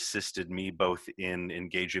really assisted me both in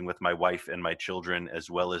engaging with my wife and my children, as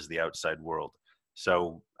well as the outside world.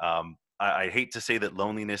 So I hate to say that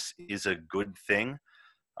loneliness is a good thing,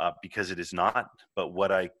 because it is not, but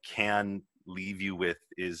what I can leave you with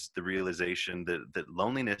is the realization that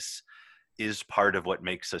loneliness is part of what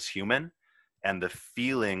makes us human, and the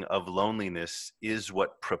feeling of loneliness is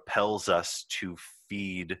what propels us to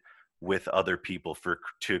feed with other people,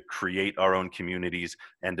 to create our own communities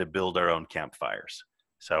and to build our own campfires.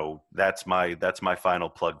 So that's my final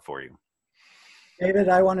plug for you. David,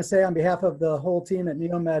 I want to say on behalf of the whole team at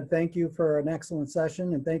NEOMED, thank you for an excellent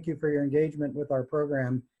session, and thank you for your engagement with our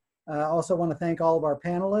program. I also want to thank all of our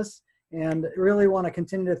panelists, and really want to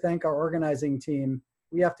continue to thank our organizing team.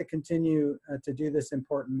 We have to continue to do this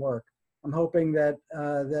important work. I'm hoping that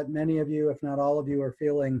that many of you, if not all of you, are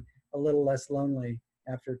feeling a little less lonely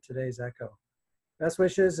after today's Echo. Best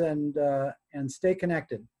wishes, and stay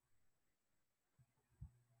connected.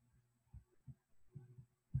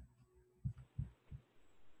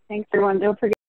 Thanks, everyone. Don't forget